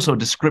 It's also a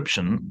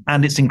description,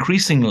 and it's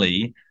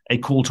increasingly a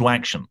call to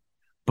action,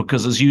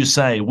 because as you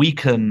say, we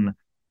can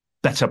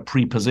better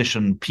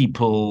preposition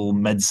people,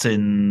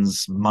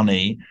 medicines,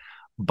 money,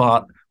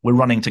 but we're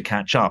running to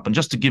catch up. And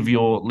just to give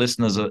your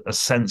listeners a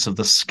sense of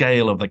the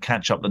scale of the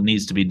catch up that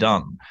needs to be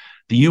done,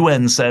 the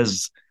UN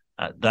says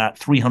that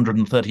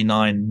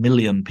 339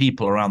 million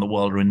people around the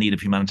world are in need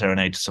of humanitarian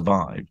aid to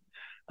survive.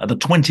 The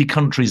 20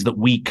 countries that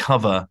we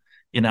cover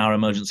in our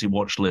emergency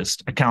watch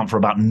list account for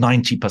about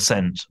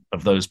 90%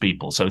 of those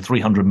people. So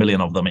 300 million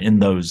of them in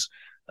those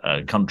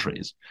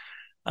countries.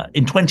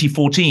 In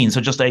 2014, so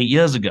just 8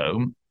 years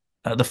ago,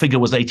 the figure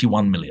was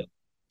 81 million.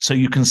 So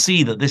you can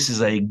see that this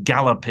is a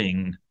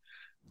galloping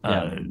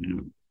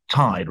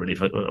tide, really.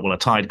 Well, a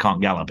tide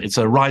can't gallop. It's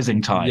a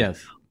rising tide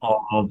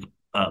of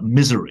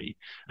misery.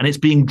 And it's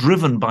being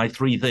driven by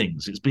three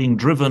things. It's being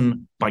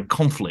driven by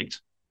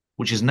conflict,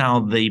 which is now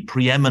the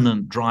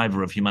preeminent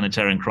driver of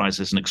humanitarian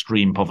crisis and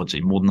extreme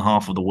poverty. More than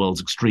half of the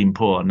world's extreme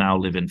poor now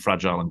live in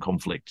fragile and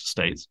conflict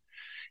states.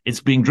 It's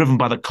being driven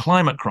by the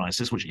climate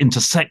crisis, which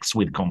intersects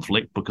with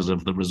conflict because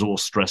of the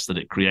resource stress that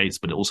it creates,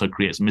 but it also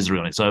creates misery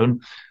on its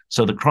own.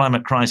 So the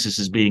climate crisis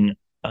is being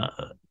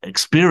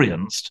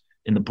experienced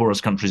in the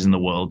poorest countries in the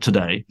world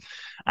today.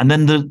 And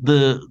then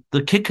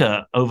the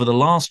kicker over the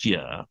last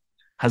year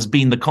has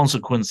been the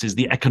consequences,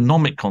 the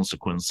economic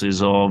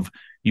consequences of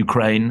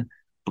Ukraine,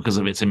 because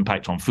of its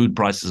impact on food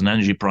prices and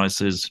energy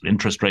prices,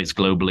 interest rates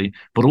globally,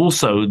 but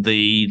also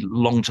the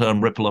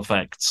long-term ripple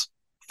effects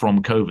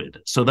from COVID.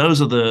 So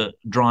those are the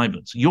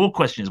drivers. Your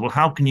question is, well,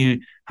 how can you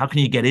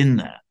get in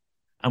there?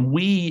 And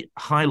we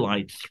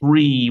highlight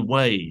three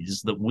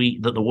ways that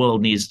the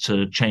world needs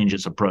to change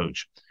its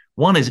approach.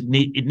 One is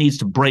it needs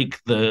to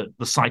break the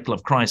cycle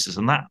of crisis,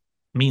 and that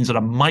means at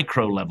a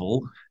micro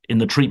level in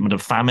the treatment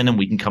of famine. And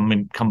we can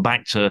come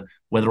back to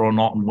whether or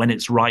not and when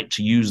it's right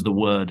to use the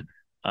word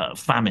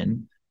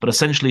famine. But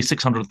essentially,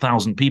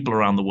 600,000 people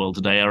around the world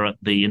today are at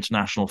the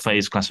international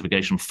phase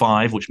classification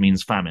 5, which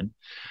means famine.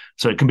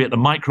 So it can be at the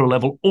micro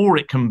level, or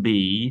it can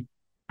be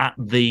at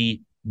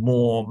the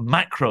more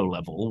macro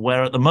level,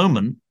 where at the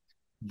moment,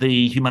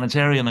 the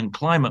humanitarian and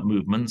climate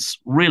movements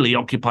really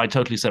occupy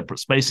totally separate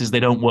spaces. They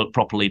don't work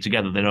properly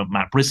together. They don't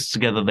map risks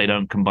together. They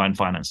don't combine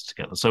finances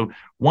together. So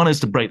one is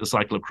to break the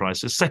cycle of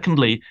crisis.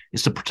 Secondly,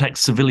 is to protect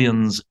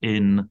civilians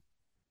in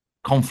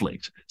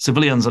conflict.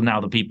 Civilians are now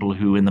the people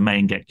who in the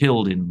main get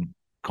killed in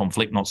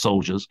conflict, not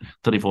soldiers.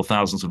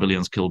 34,000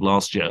 civilians killed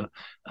last year.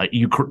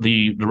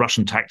 The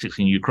Russian tactics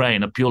in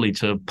Ukraine are purely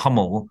to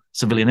pummel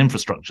civilian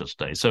infrastructure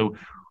today. So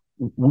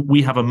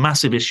we have a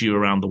massive issue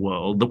around the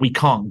world that we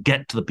can't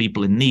get to the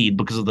people in need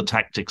because of the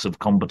tactics of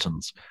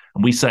combatants.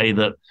 And we say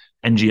that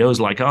NGOs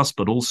like us,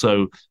 but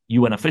also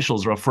UN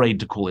officials are afraid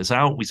to call this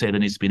out. We say there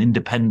needs to be an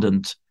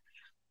independent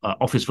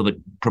office for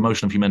the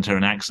promotion of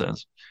humanitarian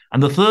access.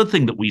 And the third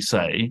thing that we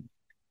say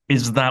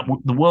is that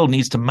the world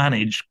needs to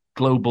manage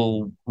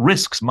global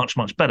risks much,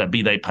 much better,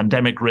 be they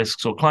pandemic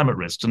risks or climate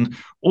risks. And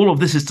all of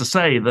this is to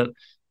say that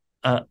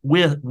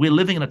we're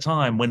living in a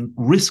time when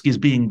risk is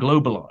being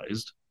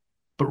globalized,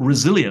 but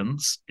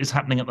resilience is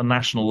happening at the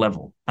national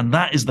level. And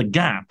that is the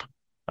gap.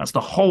 That's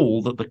the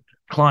hole that the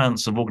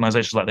clients of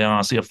organizations like the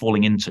IRC are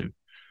falling into.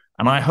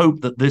 And I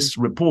hope that this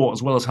report,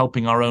 as well as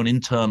helping our own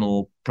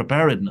internal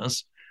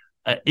preparedness,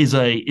 is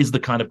the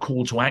kind of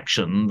call to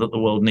action that the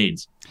world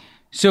needs.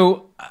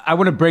 So I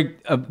want to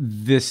break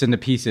this into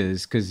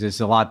pieces because there's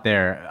a lot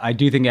there. I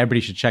do think everybody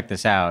should check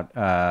this out.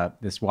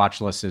 This watch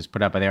list is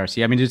put up by the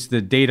IRC. I mean, just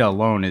the data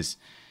alone is,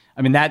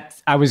 I mean,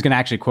 that I was going to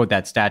actually quote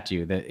that stat to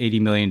you, that 80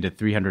 million to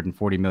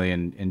 340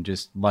 million in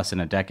just less than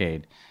a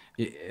decade.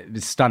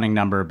 It's a stunning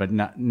number, but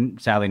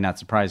sadly not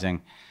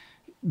surprising.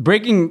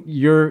 Breaking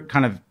your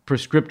kind of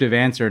prescriptive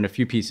answer in a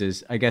few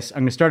pieces, I guess I'm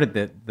going to start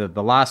at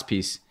the last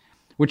piece,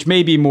 which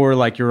may be more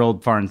like your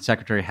old foreign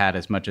secretary hat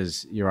as much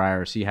as your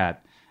IRC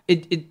hat.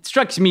 It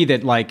strikes me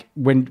that like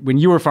when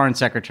you were foreign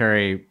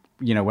secretary,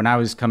 you know, when I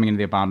was coming into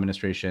the Obama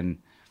administration,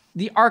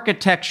 the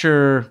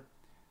architecture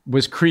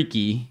was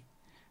creaky,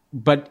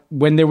 but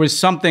when there was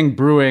something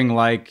brewing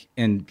like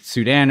in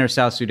Sudan or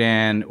South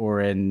Sudan or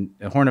in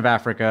the Horn of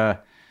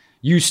Africa,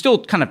 you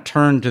still kind of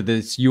turned to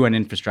this UN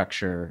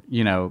infrastructure,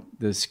 you know,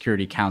 the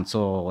Security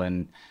Council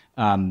and,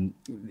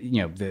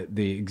 you know,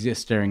 the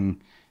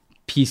existing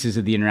pieces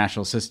of the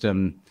international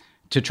system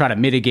to try to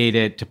mitigate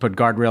it, to put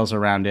guardrails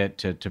around it,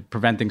 to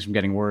prevent things from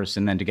getting worse,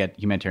 and then to get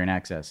humanitarian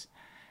access.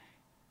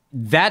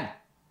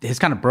 That has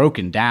kind of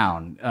broken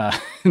down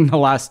in the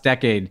last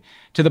decade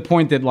to the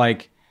point that,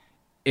 like,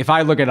 if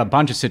I look at a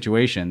bunch of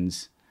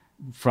situations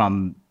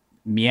from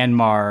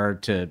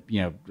Myanmar to,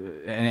 you know,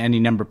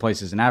 any number of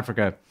places in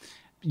Africa,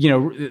 you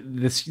know,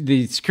 the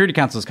Security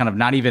Council is kind of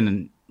not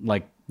even,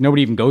 like,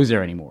 nobody even goes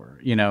there anymore,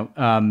 you know?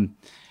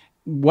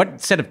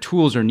 What set of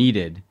tools are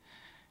needed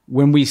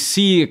when we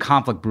see a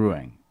conflict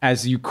brewing,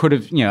 as you could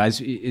have,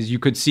 as you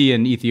could see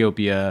in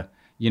Ethiopia,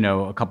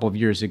 a couple of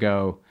years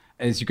ago,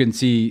 as you can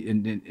see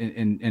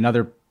in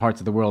other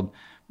parts of the world,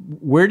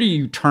 where do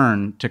you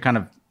turn to kind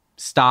of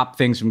stop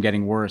things from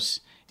getting worse?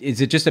 Is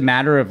it just a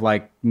matter of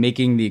like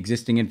making the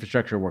existing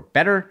infrastructure work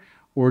better?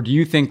 Or do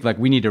you think like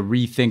we need to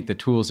rethink the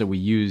tools that we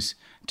use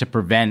to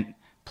prevent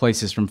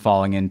places from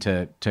falling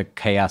into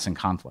chaos and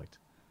conflict?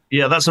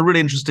 Yeah, that's a really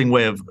interesting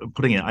way of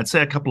putting it. I'd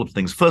say a couple of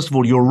things. First of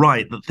all, you're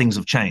right that things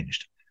have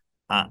changed.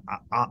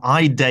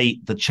 I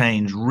date the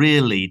change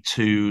really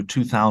to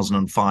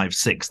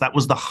 2005-06. That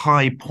was the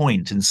high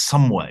point in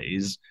some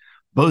ways,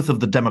 both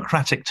of the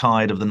democratic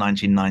tide of the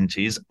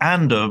 1990s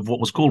and of what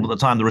was called at the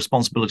time the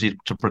responsibility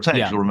to protect.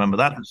 Yeah. You'll remember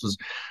that. This was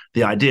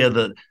the idea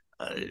that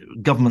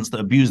governments that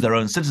abused their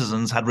own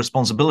citizens had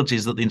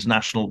responsibilities that the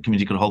international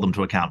community could hold them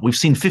to account. We've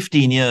seen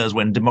 15 years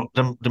when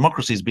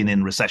democracy has been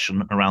in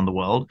recession around the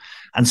world,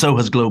 and so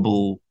has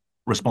global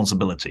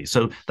responsibility.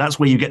 So that's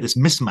where you get this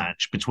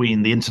mismatch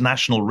between the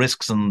international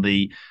risks and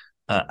the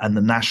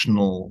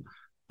national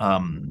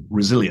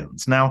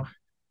resilience. Now,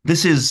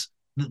 this is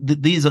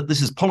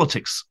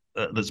politics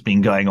that's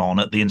been going on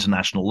at the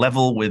international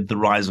level with the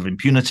rise of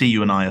impunity.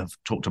 You and I have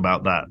talked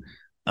about that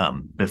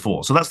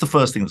before. So that's the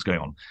first thing that's going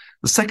on.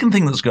 The second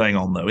thing that's going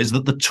on, though, is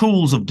that the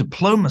tools of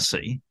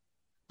diplomacy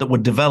that were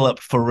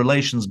developed for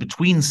relations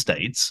between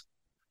states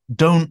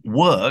don't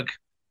work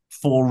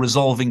for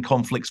resolving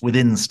conflicts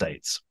within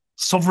states.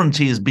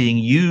 Sovereignty is being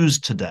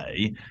used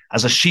today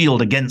as a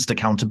shield against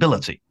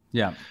accountability.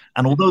 Yeah.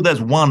 And although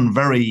there's one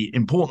very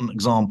important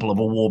example of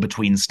a war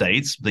between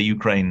states, the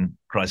Ukraine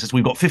crisis,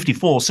 we've got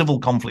 54 civil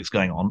conflicts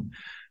going on.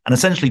 And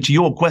essentially, to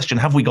your question,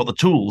 have we got the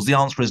tools? The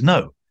answer is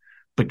no,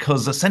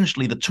 because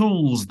essentially the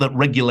tools that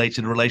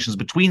regulated relations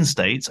between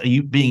states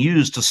are being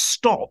used to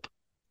stop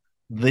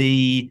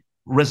the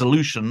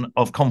resolution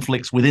of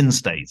conflicts within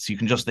states. You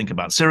can just think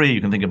about Syria,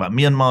 you can think about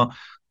Myanmar,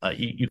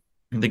 you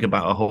can think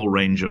about a whole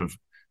range of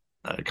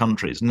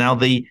countries. Now,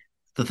 the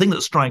thing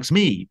that strikes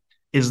me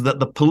is that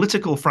the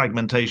political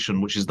fragmentation,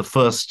 which is the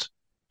first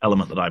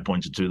element that I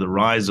pointed to, the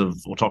rise of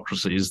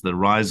autocracies, the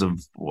rise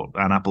of what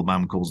Anne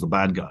Applebaum calls the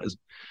bad guys.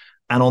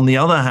 And on the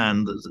other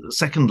hand,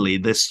 secondly,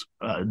 this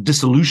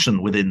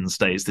dissolution within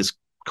states, this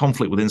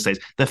conflict within states,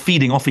 they're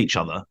feeding off each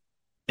other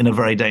in a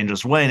very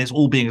dangerous way. And it's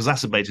all being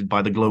exacerbated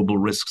by the global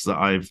risks that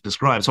I've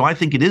described. So I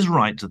think it is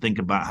right to think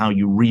about how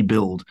you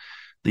rebuild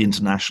the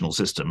international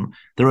system.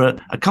 There are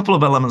a couple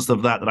of elements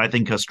of that I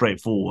think are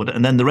straightforward,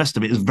 and then the rest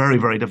of it is very,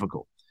 very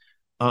difficult.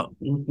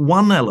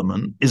 One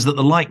element is that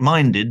the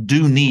like-minded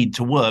do need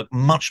to work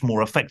much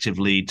more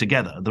effectively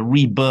together. The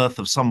rebirth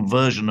of some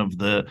version of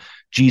the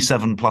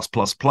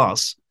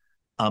G7+++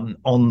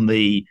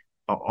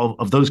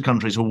 of those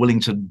countries who are willing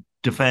to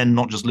defend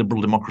not just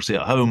liberal democracy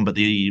at home, but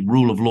the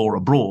rule of law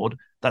abroad,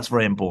 that's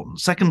very important.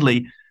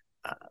 Secondly,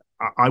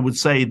 I would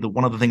say that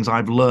one of the things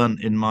I've learned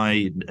in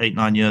my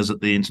 8-9 years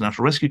at the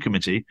International Rescue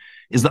Committee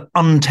is that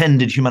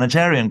untended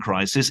humanitarian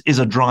crisis is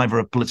a driver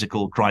of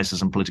political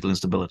crisis and political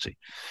instability.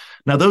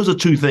 Now, those are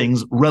two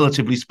things,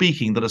 relatively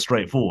speaking, that are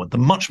straightforward. The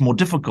much more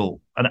difficult,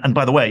 and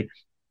by the way,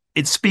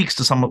 it speaks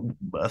to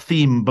a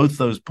theme, both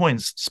those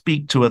points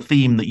speak to a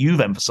theme that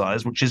you've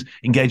emphasized, which is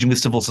engaging with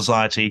civil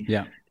society,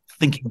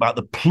 thinking about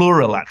the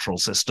plurilateral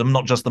system,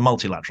 not just the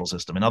multilateral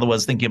system. In other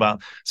words, thinking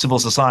about civil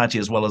society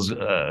as well as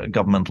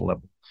governmental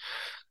level.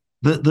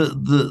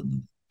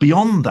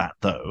 Beyond that,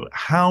 though,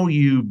 how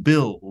you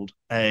build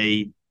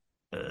a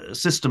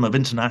system of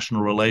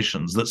international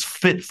relations that's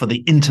fit for the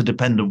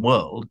interdependent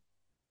world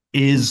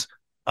is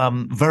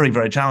very,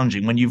 very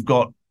challenging when you've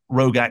got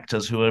rogue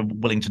actors who are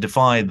willing to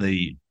defy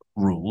the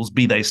rules,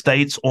 be they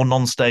states or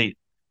non-state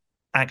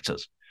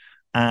actors.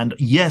 And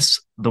yes,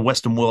 the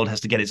Western world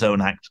has to get its own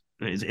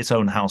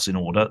house in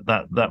order.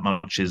 That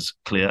much is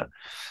clear.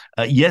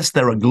 Yes,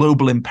 there are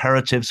global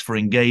imperatives for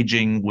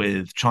engaging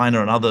with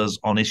China and others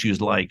on issues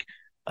like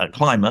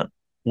climate,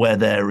 where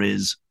there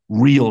is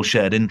real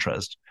shared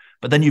interest.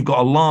 But then you've got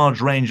a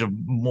large range of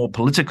more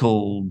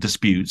political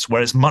disputes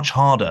where it's much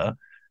harder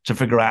to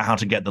figure out how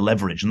to get the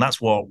leverage. And that's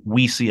what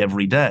we see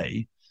every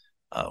day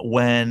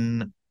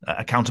when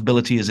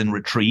accountability is in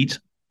retreat,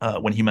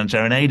 when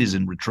humanitarian aid is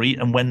in retreat,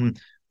 and when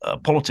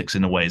politics,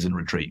 in a way, is in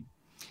retreat.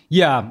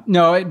 Yeah,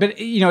 no, but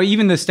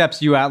even the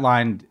steps you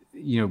outlined,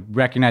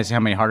 recognizing how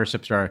many harder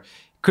steps are,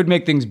 could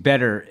make things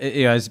better.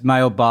 As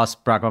my old boss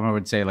Barack Obama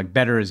would say, like,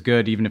 better is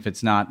good, even if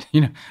it's not.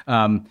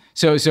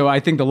 So I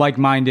think the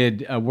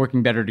like-minded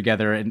working better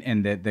together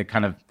and the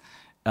kind of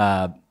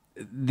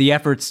the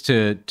efforts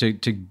to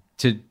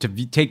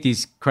take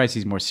these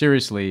crises more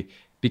seriously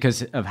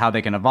because of how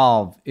they can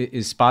evolve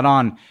is spot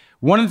on.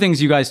 One of the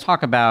things you guys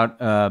talk about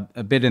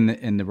a bit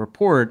in the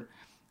report,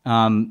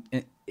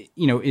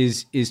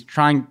 is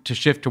trying to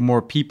shift to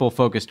more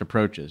people-focused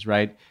approaches,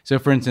 right? So,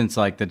 for instance,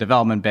 like the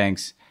development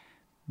banks,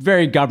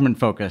 very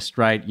government-focused,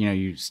 right?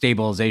 You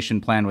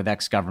stabilization plan with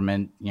X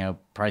government,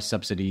 price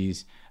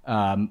subsidies,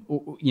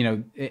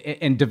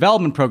 and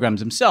development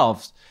programs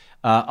themselves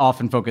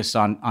often focused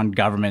on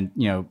government,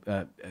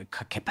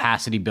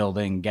 capacity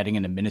building, getting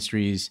into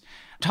ministries.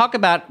 Talk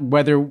about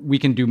whether we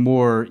can do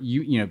more.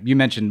 You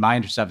mentioned my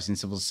interest obviously in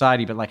civil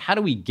society, but like, how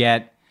do we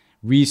get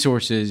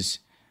resources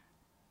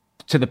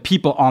to the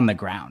people on the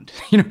ground?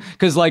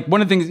 Because like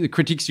one of the things, the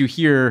critiques you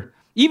hear,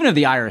 even of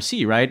the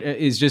IRC, right,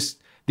 is just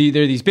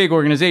there are these big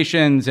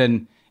organizations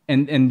and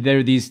there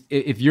are these.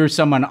 If you're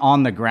someone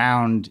on the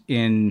ground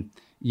in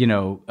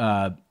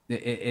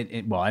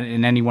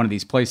in any one of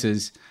these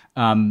places,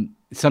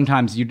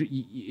 sometimes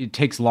it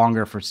takes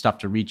longer for stuff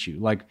to reach you.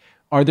 Like,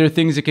 are there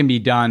things that can be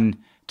done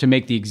to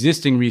make the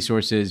existing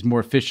resources more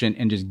efficient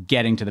and just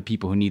getting to the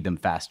people who need them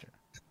faster?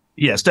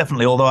 Yes,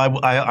 definitely. Although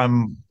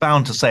I'm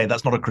bound to say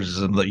that's not a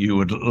criticism that you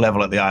would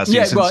level at the IRC.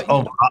 Yeah, since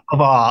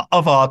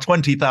of our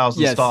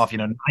 20,000 staff,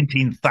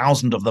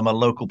 19,000 of them are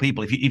local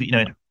people. If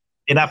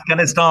in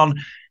Afghanistan,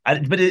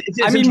 but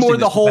I mean more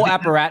the whole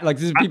apparatus. Like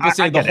people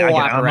say the whole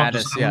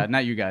apparatus.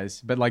 Not you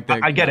guys, but like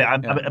I get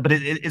it. But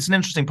it's an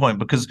interesting point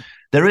because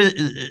there is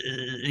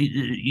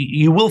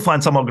you will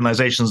find some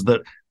organizations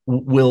that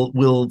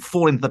will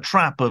fall into the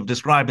trap of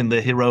describing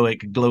the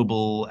heroic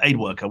global aid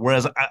worker,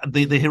 whereas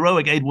the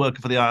heroic aid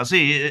worker for the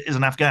IRC is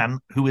an Afghan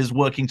who is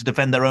working to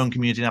defend their own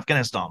community in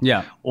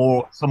Afghanistan,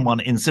 or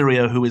someone in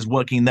Syria who is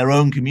working in their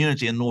own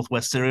community in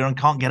northwest Syria and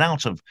can't get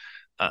out of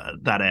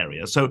that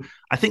area. So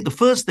I think the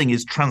first thing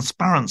is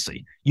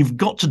transparency. You've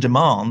got to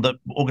demand that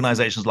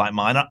organizations like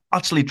mine are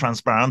utterly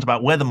transparent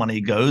about where the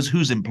money goes,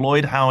 who's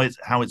employed, how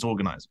it's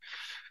organized.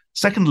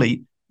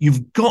 Secondly,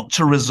 you've got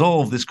to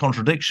resolve this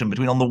contradiction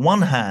between, on the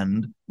one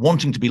hand,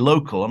 wanting to be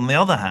local, and on the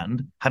other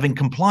hand, having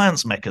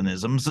compliance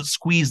mechanisms that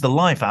squeeze the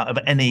life out of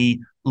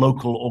any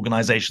local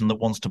organization that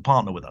wants to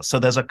partner with us. So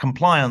there's a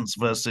compliance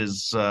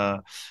versus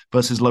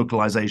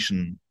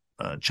localization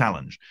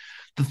challenge.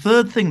 The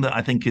third thing that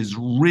I think is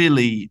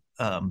really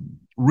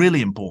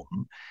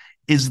important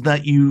is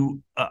that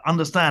you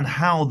understand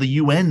how the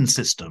UN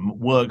system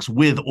works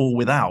with or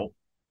without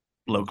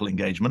local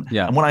engagement.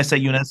 Yeah. And when I say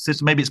UN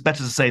system, maybe it's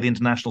better to say the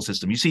international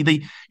system. You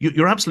see,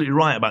 you're absolutely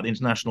right about the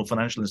international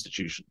financial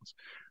institutions.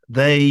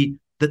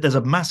 There's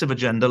a massive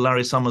agenda.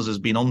 Larry Summers has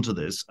been onto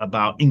this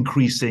about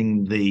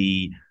increasing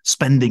the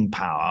spending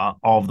power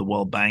of the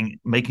World Bank,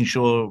 making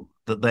sure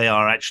that they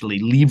are actually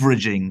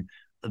leveraging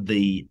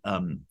the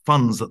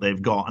funds that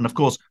they've got. And of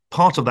course,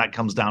 part of that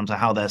comes down to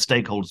how their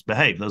stakeholders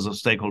behave. Those are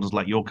stakeholders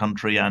like your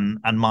country and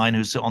mine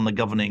who sit on the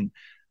governing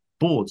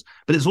boards.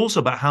 But it's also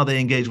about how they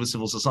engage with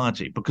civil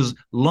society, because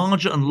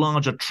larger and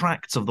larger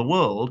tracts of the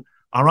world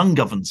are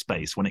ungoverned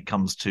space when it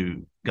comes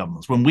to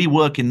governments. When we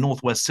work in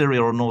northwest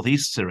Syria or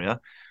northeast Syria,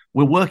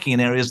 we're working in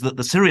areas that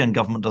the Syrian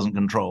government doesn't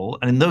control.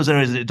 And in those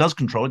areas that it does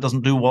control, it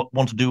doesn't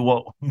want to do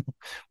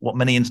what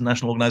many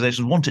international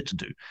organizations want it to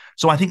do.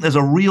 So I think there's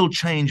a real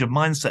change of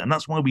mindset. And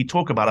that's why we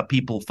talk about a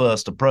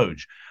people-first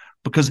approach,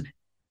 because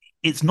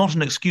it's not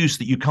an excuse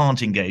that you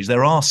can't engage.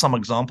 There are some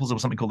examples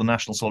of something called the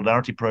National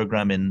Solidarity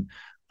Program in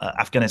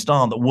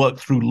Afghanistan that work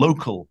through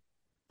local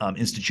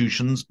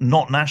institutions,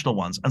 not national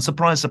ones. And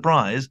surprise,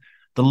 surprise,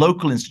 the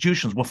local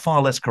institutions were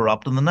far less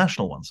corrupt than the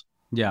national ones.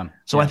 Yeah.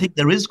 So I think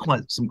there is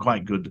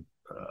quite good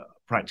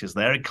practice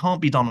there. It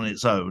can't be done on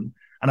its own.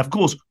 And of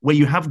course, where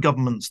you have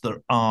governments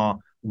that are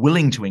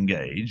willing to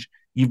engage,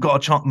 you've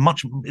got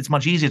it's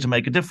much easier to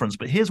make a difference.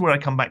 But here's where I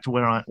come back to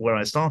where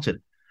I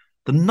started.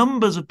 The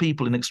numbers of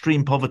people in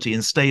extreme poverty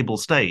in stable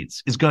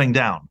states is going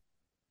down,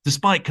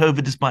 despite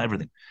COVID, despite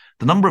everything.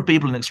 The number of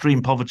people in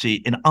extreme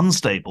poverty in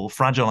unstable,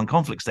 fragile, and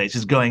conflict states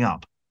is going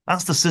up.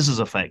 That's the scissors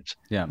effect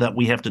that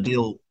we have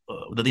to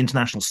that the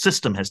international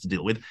system has to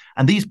deal with.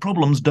 And these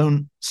problems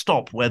don't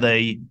stop where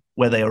they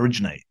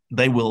originate.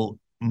 They will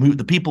move.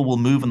 The people will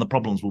move, and the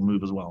problems will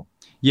move as well.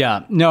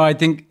 Yeah, no, I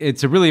think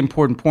it's a really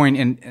important point.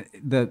 And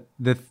the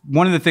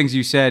one of the things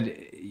you said,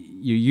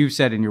 you've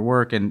said in your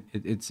work, and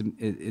it's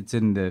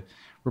in the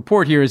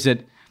report here, is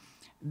that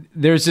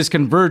there's this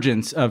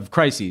convergence of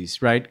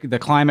crises, right? The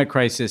climate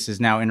crisis is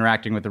now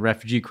interacting with the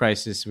refugee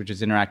crisis, which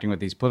is interacting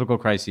with these political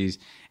crises.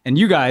 And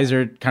you guys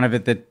are kind of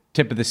at the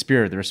tip of the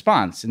spear of the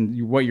response.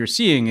 And what you're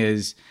seeing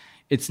is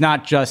it's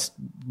not just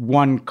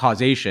one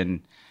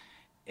causation.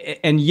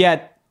 And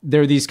yet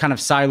there are these kind of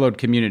siloed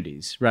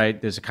communities,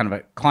 right? There's a kind of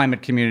a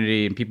climate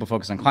community, and people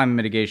focus on climate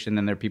mitigation.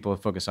 Then there are people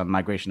who focus on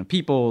migration of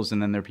peoples. And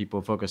then there are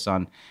people who focus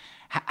on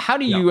how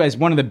do you, as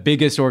one of the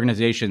biggest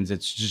organizations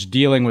that's just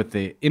dealing with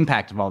the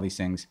impact of all these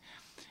things,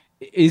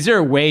 is there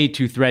a way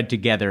to thread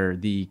together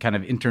the kind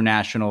of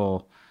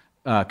international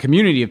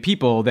community of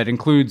people that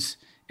includes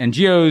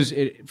NGOs,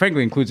 it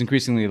frankly includes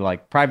increasingly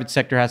like private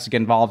sector has to get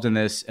involved in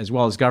this, as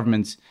well as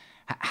governments?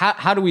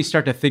 How do we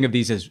start to think of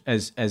these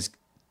as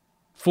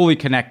fully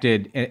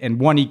connected and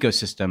one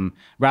ecosystem,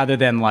 rather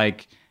than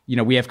like,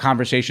 we have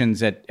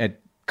conversations at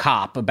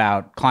COP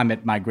about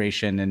climate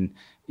migration, and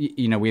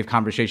we have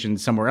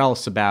conversations somewhere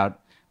else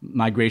about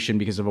migration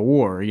because of a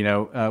war,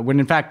 when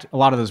in fact a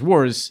lot of those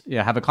wars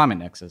have a climate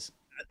nexus.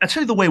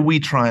 Actually, the way we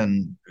try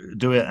and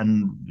do it,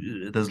 and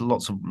there's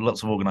lots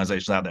of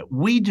organizations out there,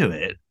 we do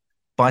it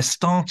by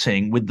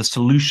starting with the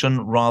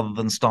solution rather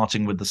than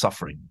starting with the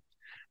suffering.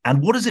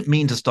 And what does it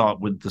mean to start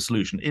with the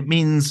solution? It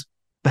means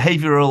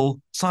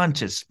behavioral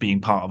scientists being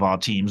part of our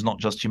teams, not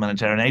just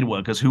humanitarian aid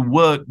workers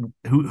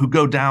who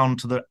go down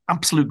to the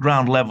absolute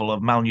ground level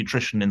of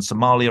malnutrition in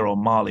Somalia or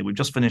Mali. We've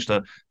just finished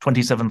a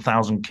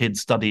 27,000 kid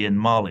study in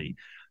Mali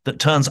that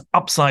turns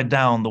upside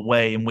down the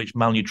way in which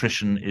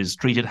malnutrition is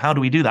treated. How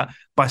do we do that?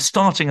 By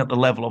starting at the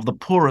level of the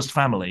poorest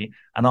family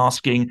and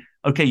asking,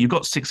 okay, you've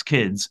got 6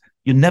 kids.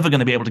 You're never going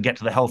to be able to get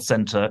to the health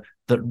center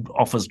that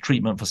offers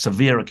treatment for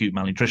severe acute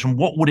malnutrition.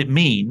 What would it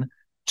mean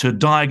to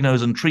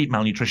diagnose and treat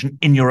malnutrition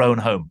in your own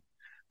home?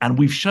 And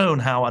we've shown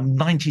how a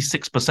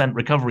 96%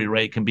 recovery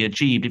rate can be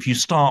achieved if you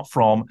start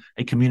from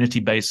a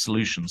community-based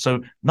solution.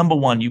 So number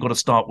one, you've got to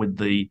start with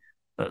the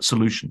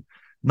solution.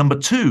 Number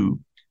two,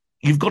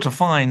 you've got to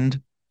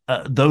find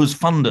those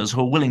funders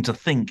who are willing to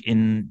think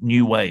in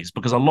new ways,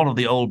 because a lot of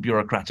the old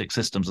bureaucratic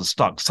systems are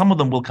stuck. Some of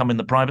them will come in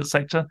the private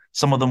sector.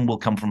 Some of them will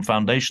come from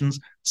foundations.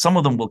 Some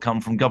of them will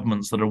come from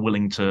governments that are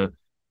willing to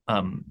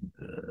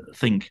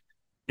think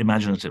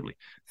imaginatively.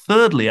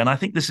 Thirdly, and I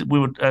think we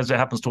were, as it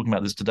happens, talking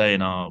about this today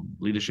in our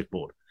leadership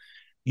board,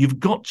 you've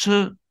got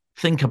to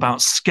think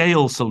about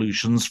scale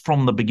solutions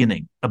from the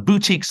beginning. A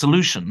boutique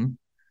solution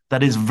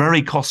that is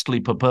very costly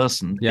per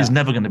person is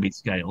never going to be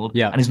scaled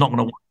and is not going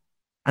to work.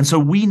 And so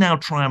we now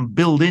try and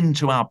build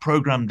into our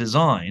program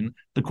design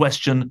the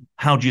question,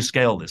 how do you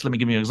scale this? Let me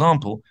give you an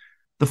example.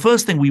 The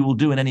first thing we will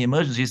do in any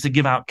emergency is to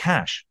give out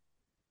cash.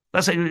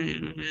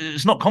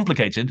 It's not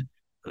complicated.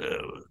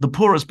 The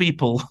poorest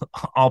people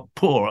are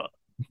poor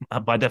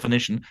by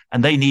definition,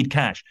 and they need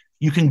cash.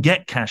 You can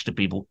get cash to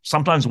people,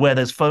 sometimes where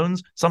there's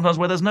phones, sometimes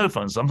where there's no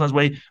phones, sometimes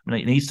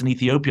in Eastern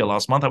Ethiopia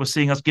last month, I was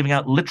seeing us giving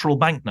out literal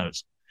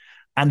banknotes.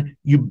 And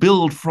you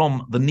build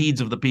from the needs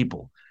of the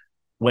people.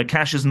 Where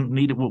cash isn't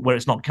needed, where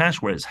it's not cash,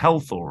 where it's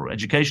health or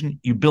education,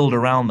 you build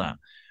around that.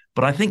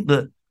 But I think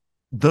that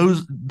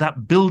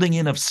that building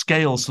in of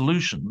scale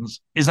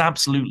solutions is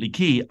absolutely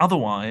key.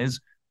 Otherwise,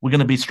 we're going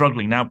to be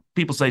struggling. Now,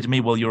 people say to me,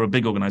 well, you're a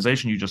big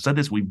organization. You just said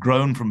this. We've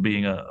grown from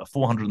being a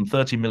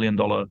 $430 million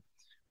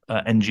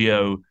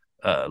NGO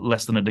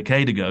less than a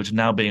decade ago to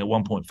now being a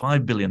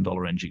 $1.5 billion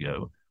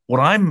NGO. What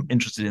I'm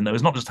interested in, though,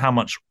 is not just how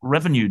much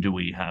revenue do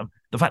we have.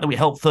 The fact that we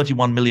helped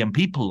 31 million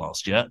people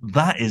last year,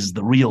 that is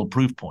the real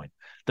proof point.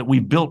 That we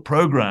built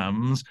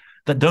programs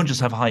that don't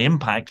just have high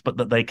impact, but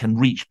that they can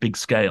reach big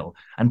scale.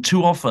 And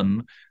too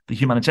often, the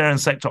humanitarian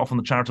sector, often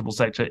the charitable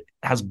sector,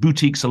 has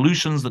boutique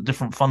solutions that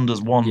different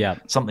funders want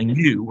something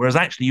new, whereas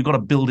actually you've got to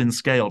build in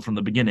scale from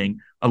the beginning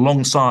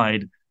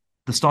alongside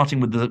starting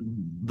with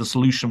the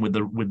solution with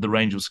the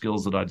range of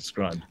skills that I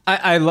described.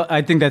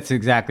 I think that's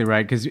exactly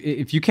right, because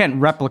if you can't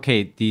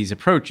replicate these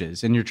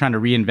approaches and you're trying to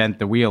reinvent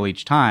the wheel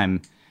each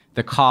time,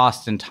 the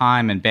cost and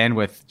time and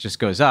bandwidth just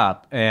goes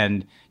up,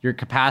 and your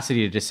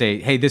capacity to just say,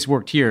 hey, this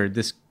worked here,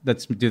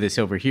 let's do this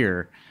over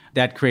here,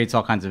 that creates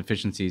all kinds of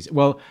efficiencies.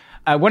 Well,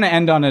 I want to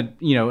end on a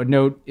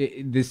note.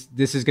 This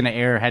is going to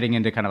air heading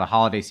into kind of a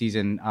holiday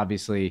season,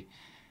 obviously.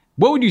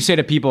 What would you say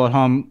to people at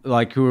home,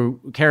 like who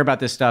care about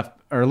this stuff,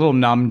 are a little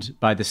numbed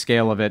by the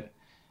scale of it?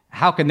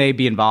 How can they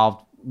be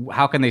involved?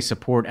 How can they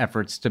support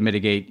efforts to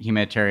mitigate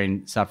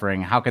humanitarian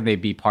suffering? How can they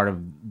be part of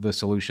the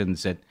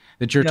solutions that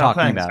you're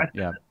talking about?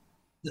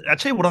 I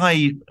tell you what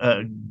I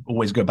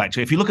always go back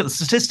to. If you look at the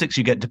statistics,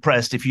 you get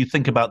depressed. If you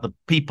think about the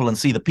people and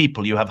see the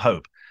people, you have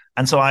hope.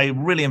 And so I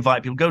really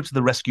invite people, go to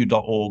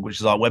therescue.org, which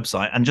is our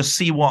website, and just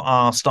see what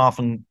our staff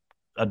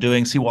are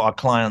doing, see what our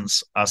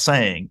clients are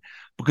saying,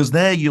 because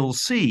there you'll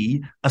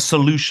see a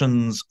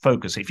solutions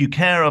focus. If you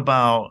care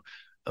about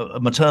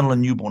maternal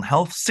and newborn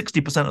health,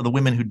 60% of the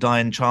women who die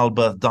in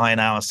childbirth die in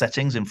our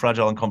settings in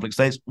fragile and conflict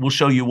states. We'll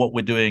show you what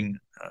we're doing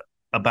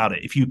about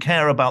it. If you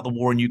care about the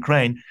war in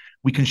Ukraine,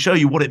 we can show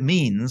you what it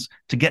means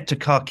to get to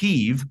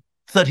Kharkiv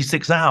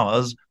 36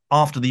 hours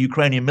after the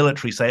Ukrainian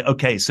military say,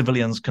 okay,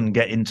 civilians can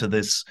get into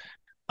this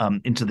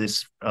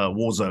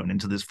war zone,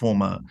 into this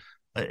form of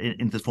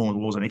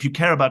war zone. If you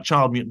care about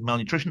child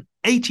malnutrition,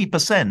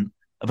 80%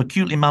 of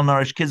acutely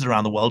malnourished kids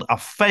around the world are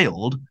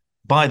failed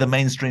by the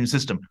mainstream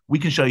system. We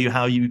can show you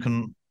how you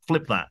can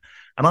flip that.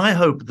 And I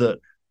hope that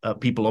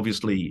people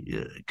obviously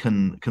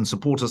can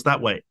support us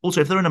that way.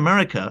 Also, if they're in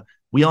America,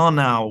 we are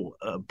now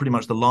pretty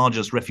much the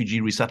largest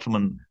refugee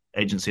resettlement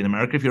agency in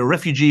America. If you're a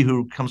refugee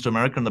who comes to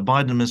America, and the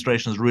Biden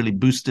administration has really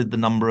boosted the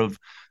number of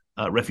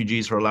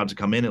refugees who are allowed to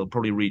come in, it'll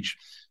probably reach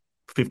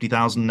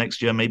 50,000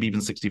 next year, maybe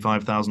even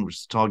 65,000, which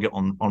is the target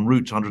en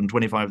route to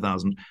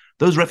 125,000.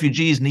 Those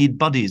refugees need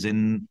buddies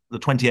in the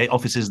 28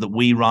 offices that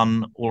we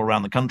run all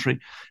around the country.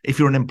 If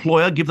you're an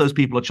employer, give those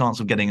people a chance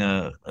of getting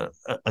a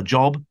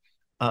job.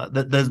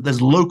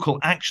 There's local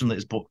action that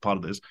is part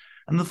of this.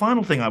 And the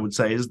final thing I would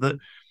say is that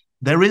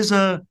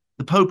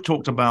the Pope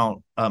talked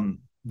about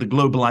the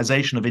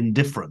globalization of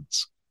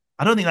indifference.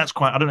 I don't think that's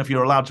quite, I don't know if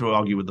you're allowed to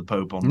argue with the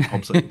Pope on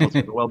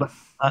well, but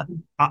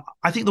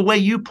I think the way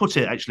you put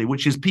it, actually,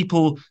 which is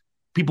people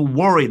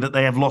worry that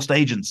they have lost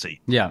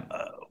agency. Yeah.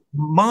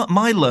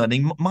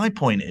 My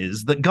point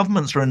is that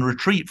governments are in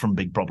retreat from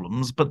big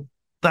problems, but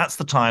that's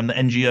the time that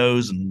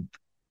NGOs and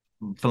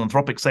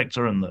philanthropic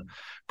sector and the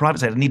private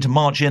sector need to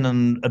march in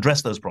and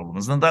address those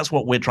problems. And that's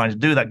what we're trying to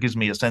do. That gives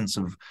me a sense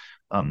of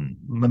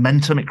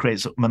momentum. It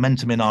creates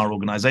momentum in our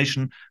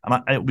organization.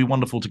 And it would be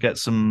wonderful to get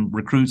some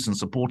recruits and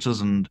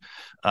supporters and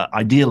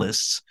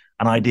idealists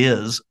and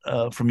ideas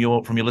from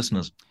your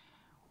listeners.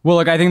 Well,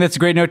 look, I think that's a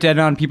great note to end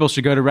on. People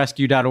should go to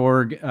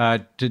rescue.org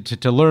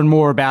to learn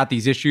more about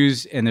these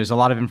issues. And there's a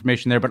lot of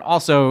information there. But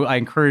also, I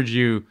encourage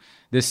you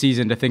this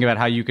season to think about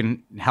how you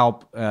can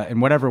help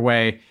in whatever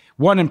way.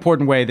 One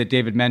important way that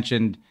David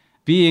mentioned,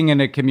 being in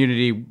a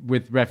community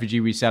with refugee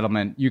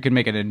resettlement, you can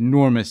make an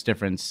enormous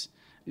difference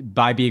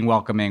by being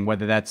welcoming,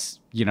 whether that's,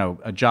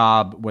 a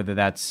job, whether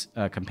that's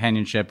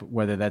companionship,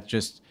 whether that's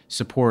just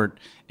support.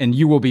 And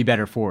you will be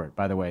better for it,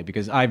 by the way,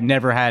 because I've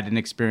never had an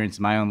experience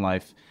in my own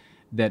life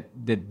that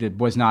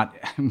was not,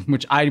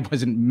 which I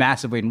wasn't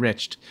massively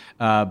enriched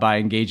by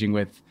engaging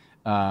with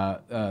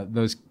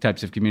those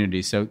types of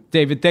communities. So,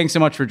 David, thanks so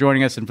much for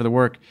joining us and for the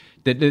work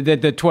that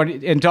the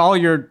 20 and to all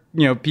your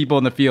people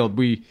in the field.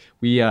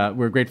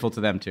 We're grateful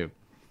to them too.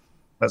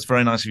 That's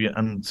very nice of you,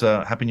 and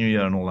Happy New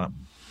Year and all that.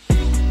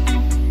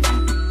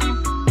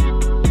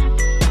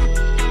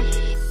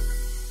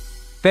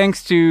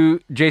 Thanks to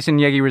Jason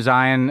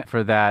Yegi-Rezaian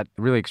for that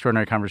really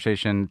extraordinary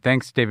conversation.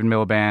 Thanks, David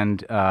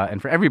Miliband, and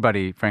for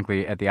everybody,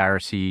 frankly, at the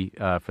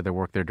IRC for the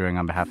work they're doing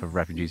on behalf of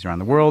refugees around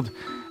the world.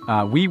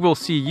 We will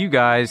see you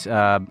guys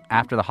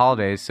after the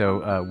holidays.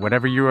 So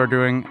whatever you are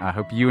doing, I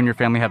hope you and your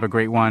family have a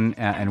great one,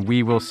 and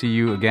we will see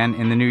you again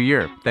in the new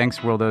year. Thanks,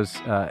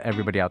 Worldos,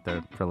 everybody out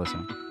there, for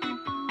listening.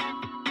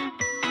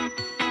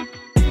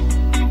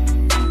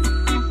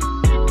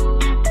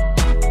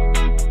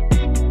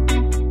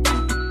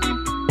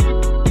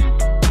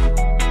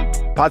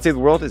 Pod Save the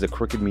World is a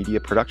Crooked Media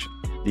production.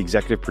 The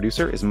executive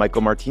producer is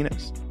Michael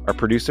Martinez. Our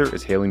producer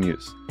is Haley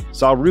Muse.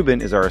 Saul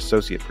Rubin is our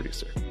associate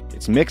producer.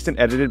 It's mixed and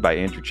edited by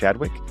Andrew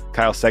Chadwick.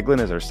 Kyle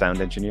Seglin is our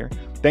sound engineer.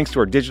 Thanks to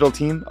our digital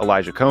team,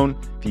 Elijah Cohn,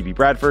 Phoebe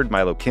Bradford,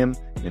 Milo Kim,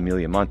 and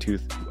Amelia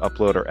Montooth, who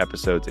upload our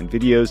episodes and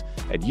videos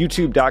at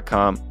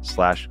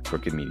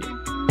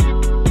youtube.com/crookedmedia.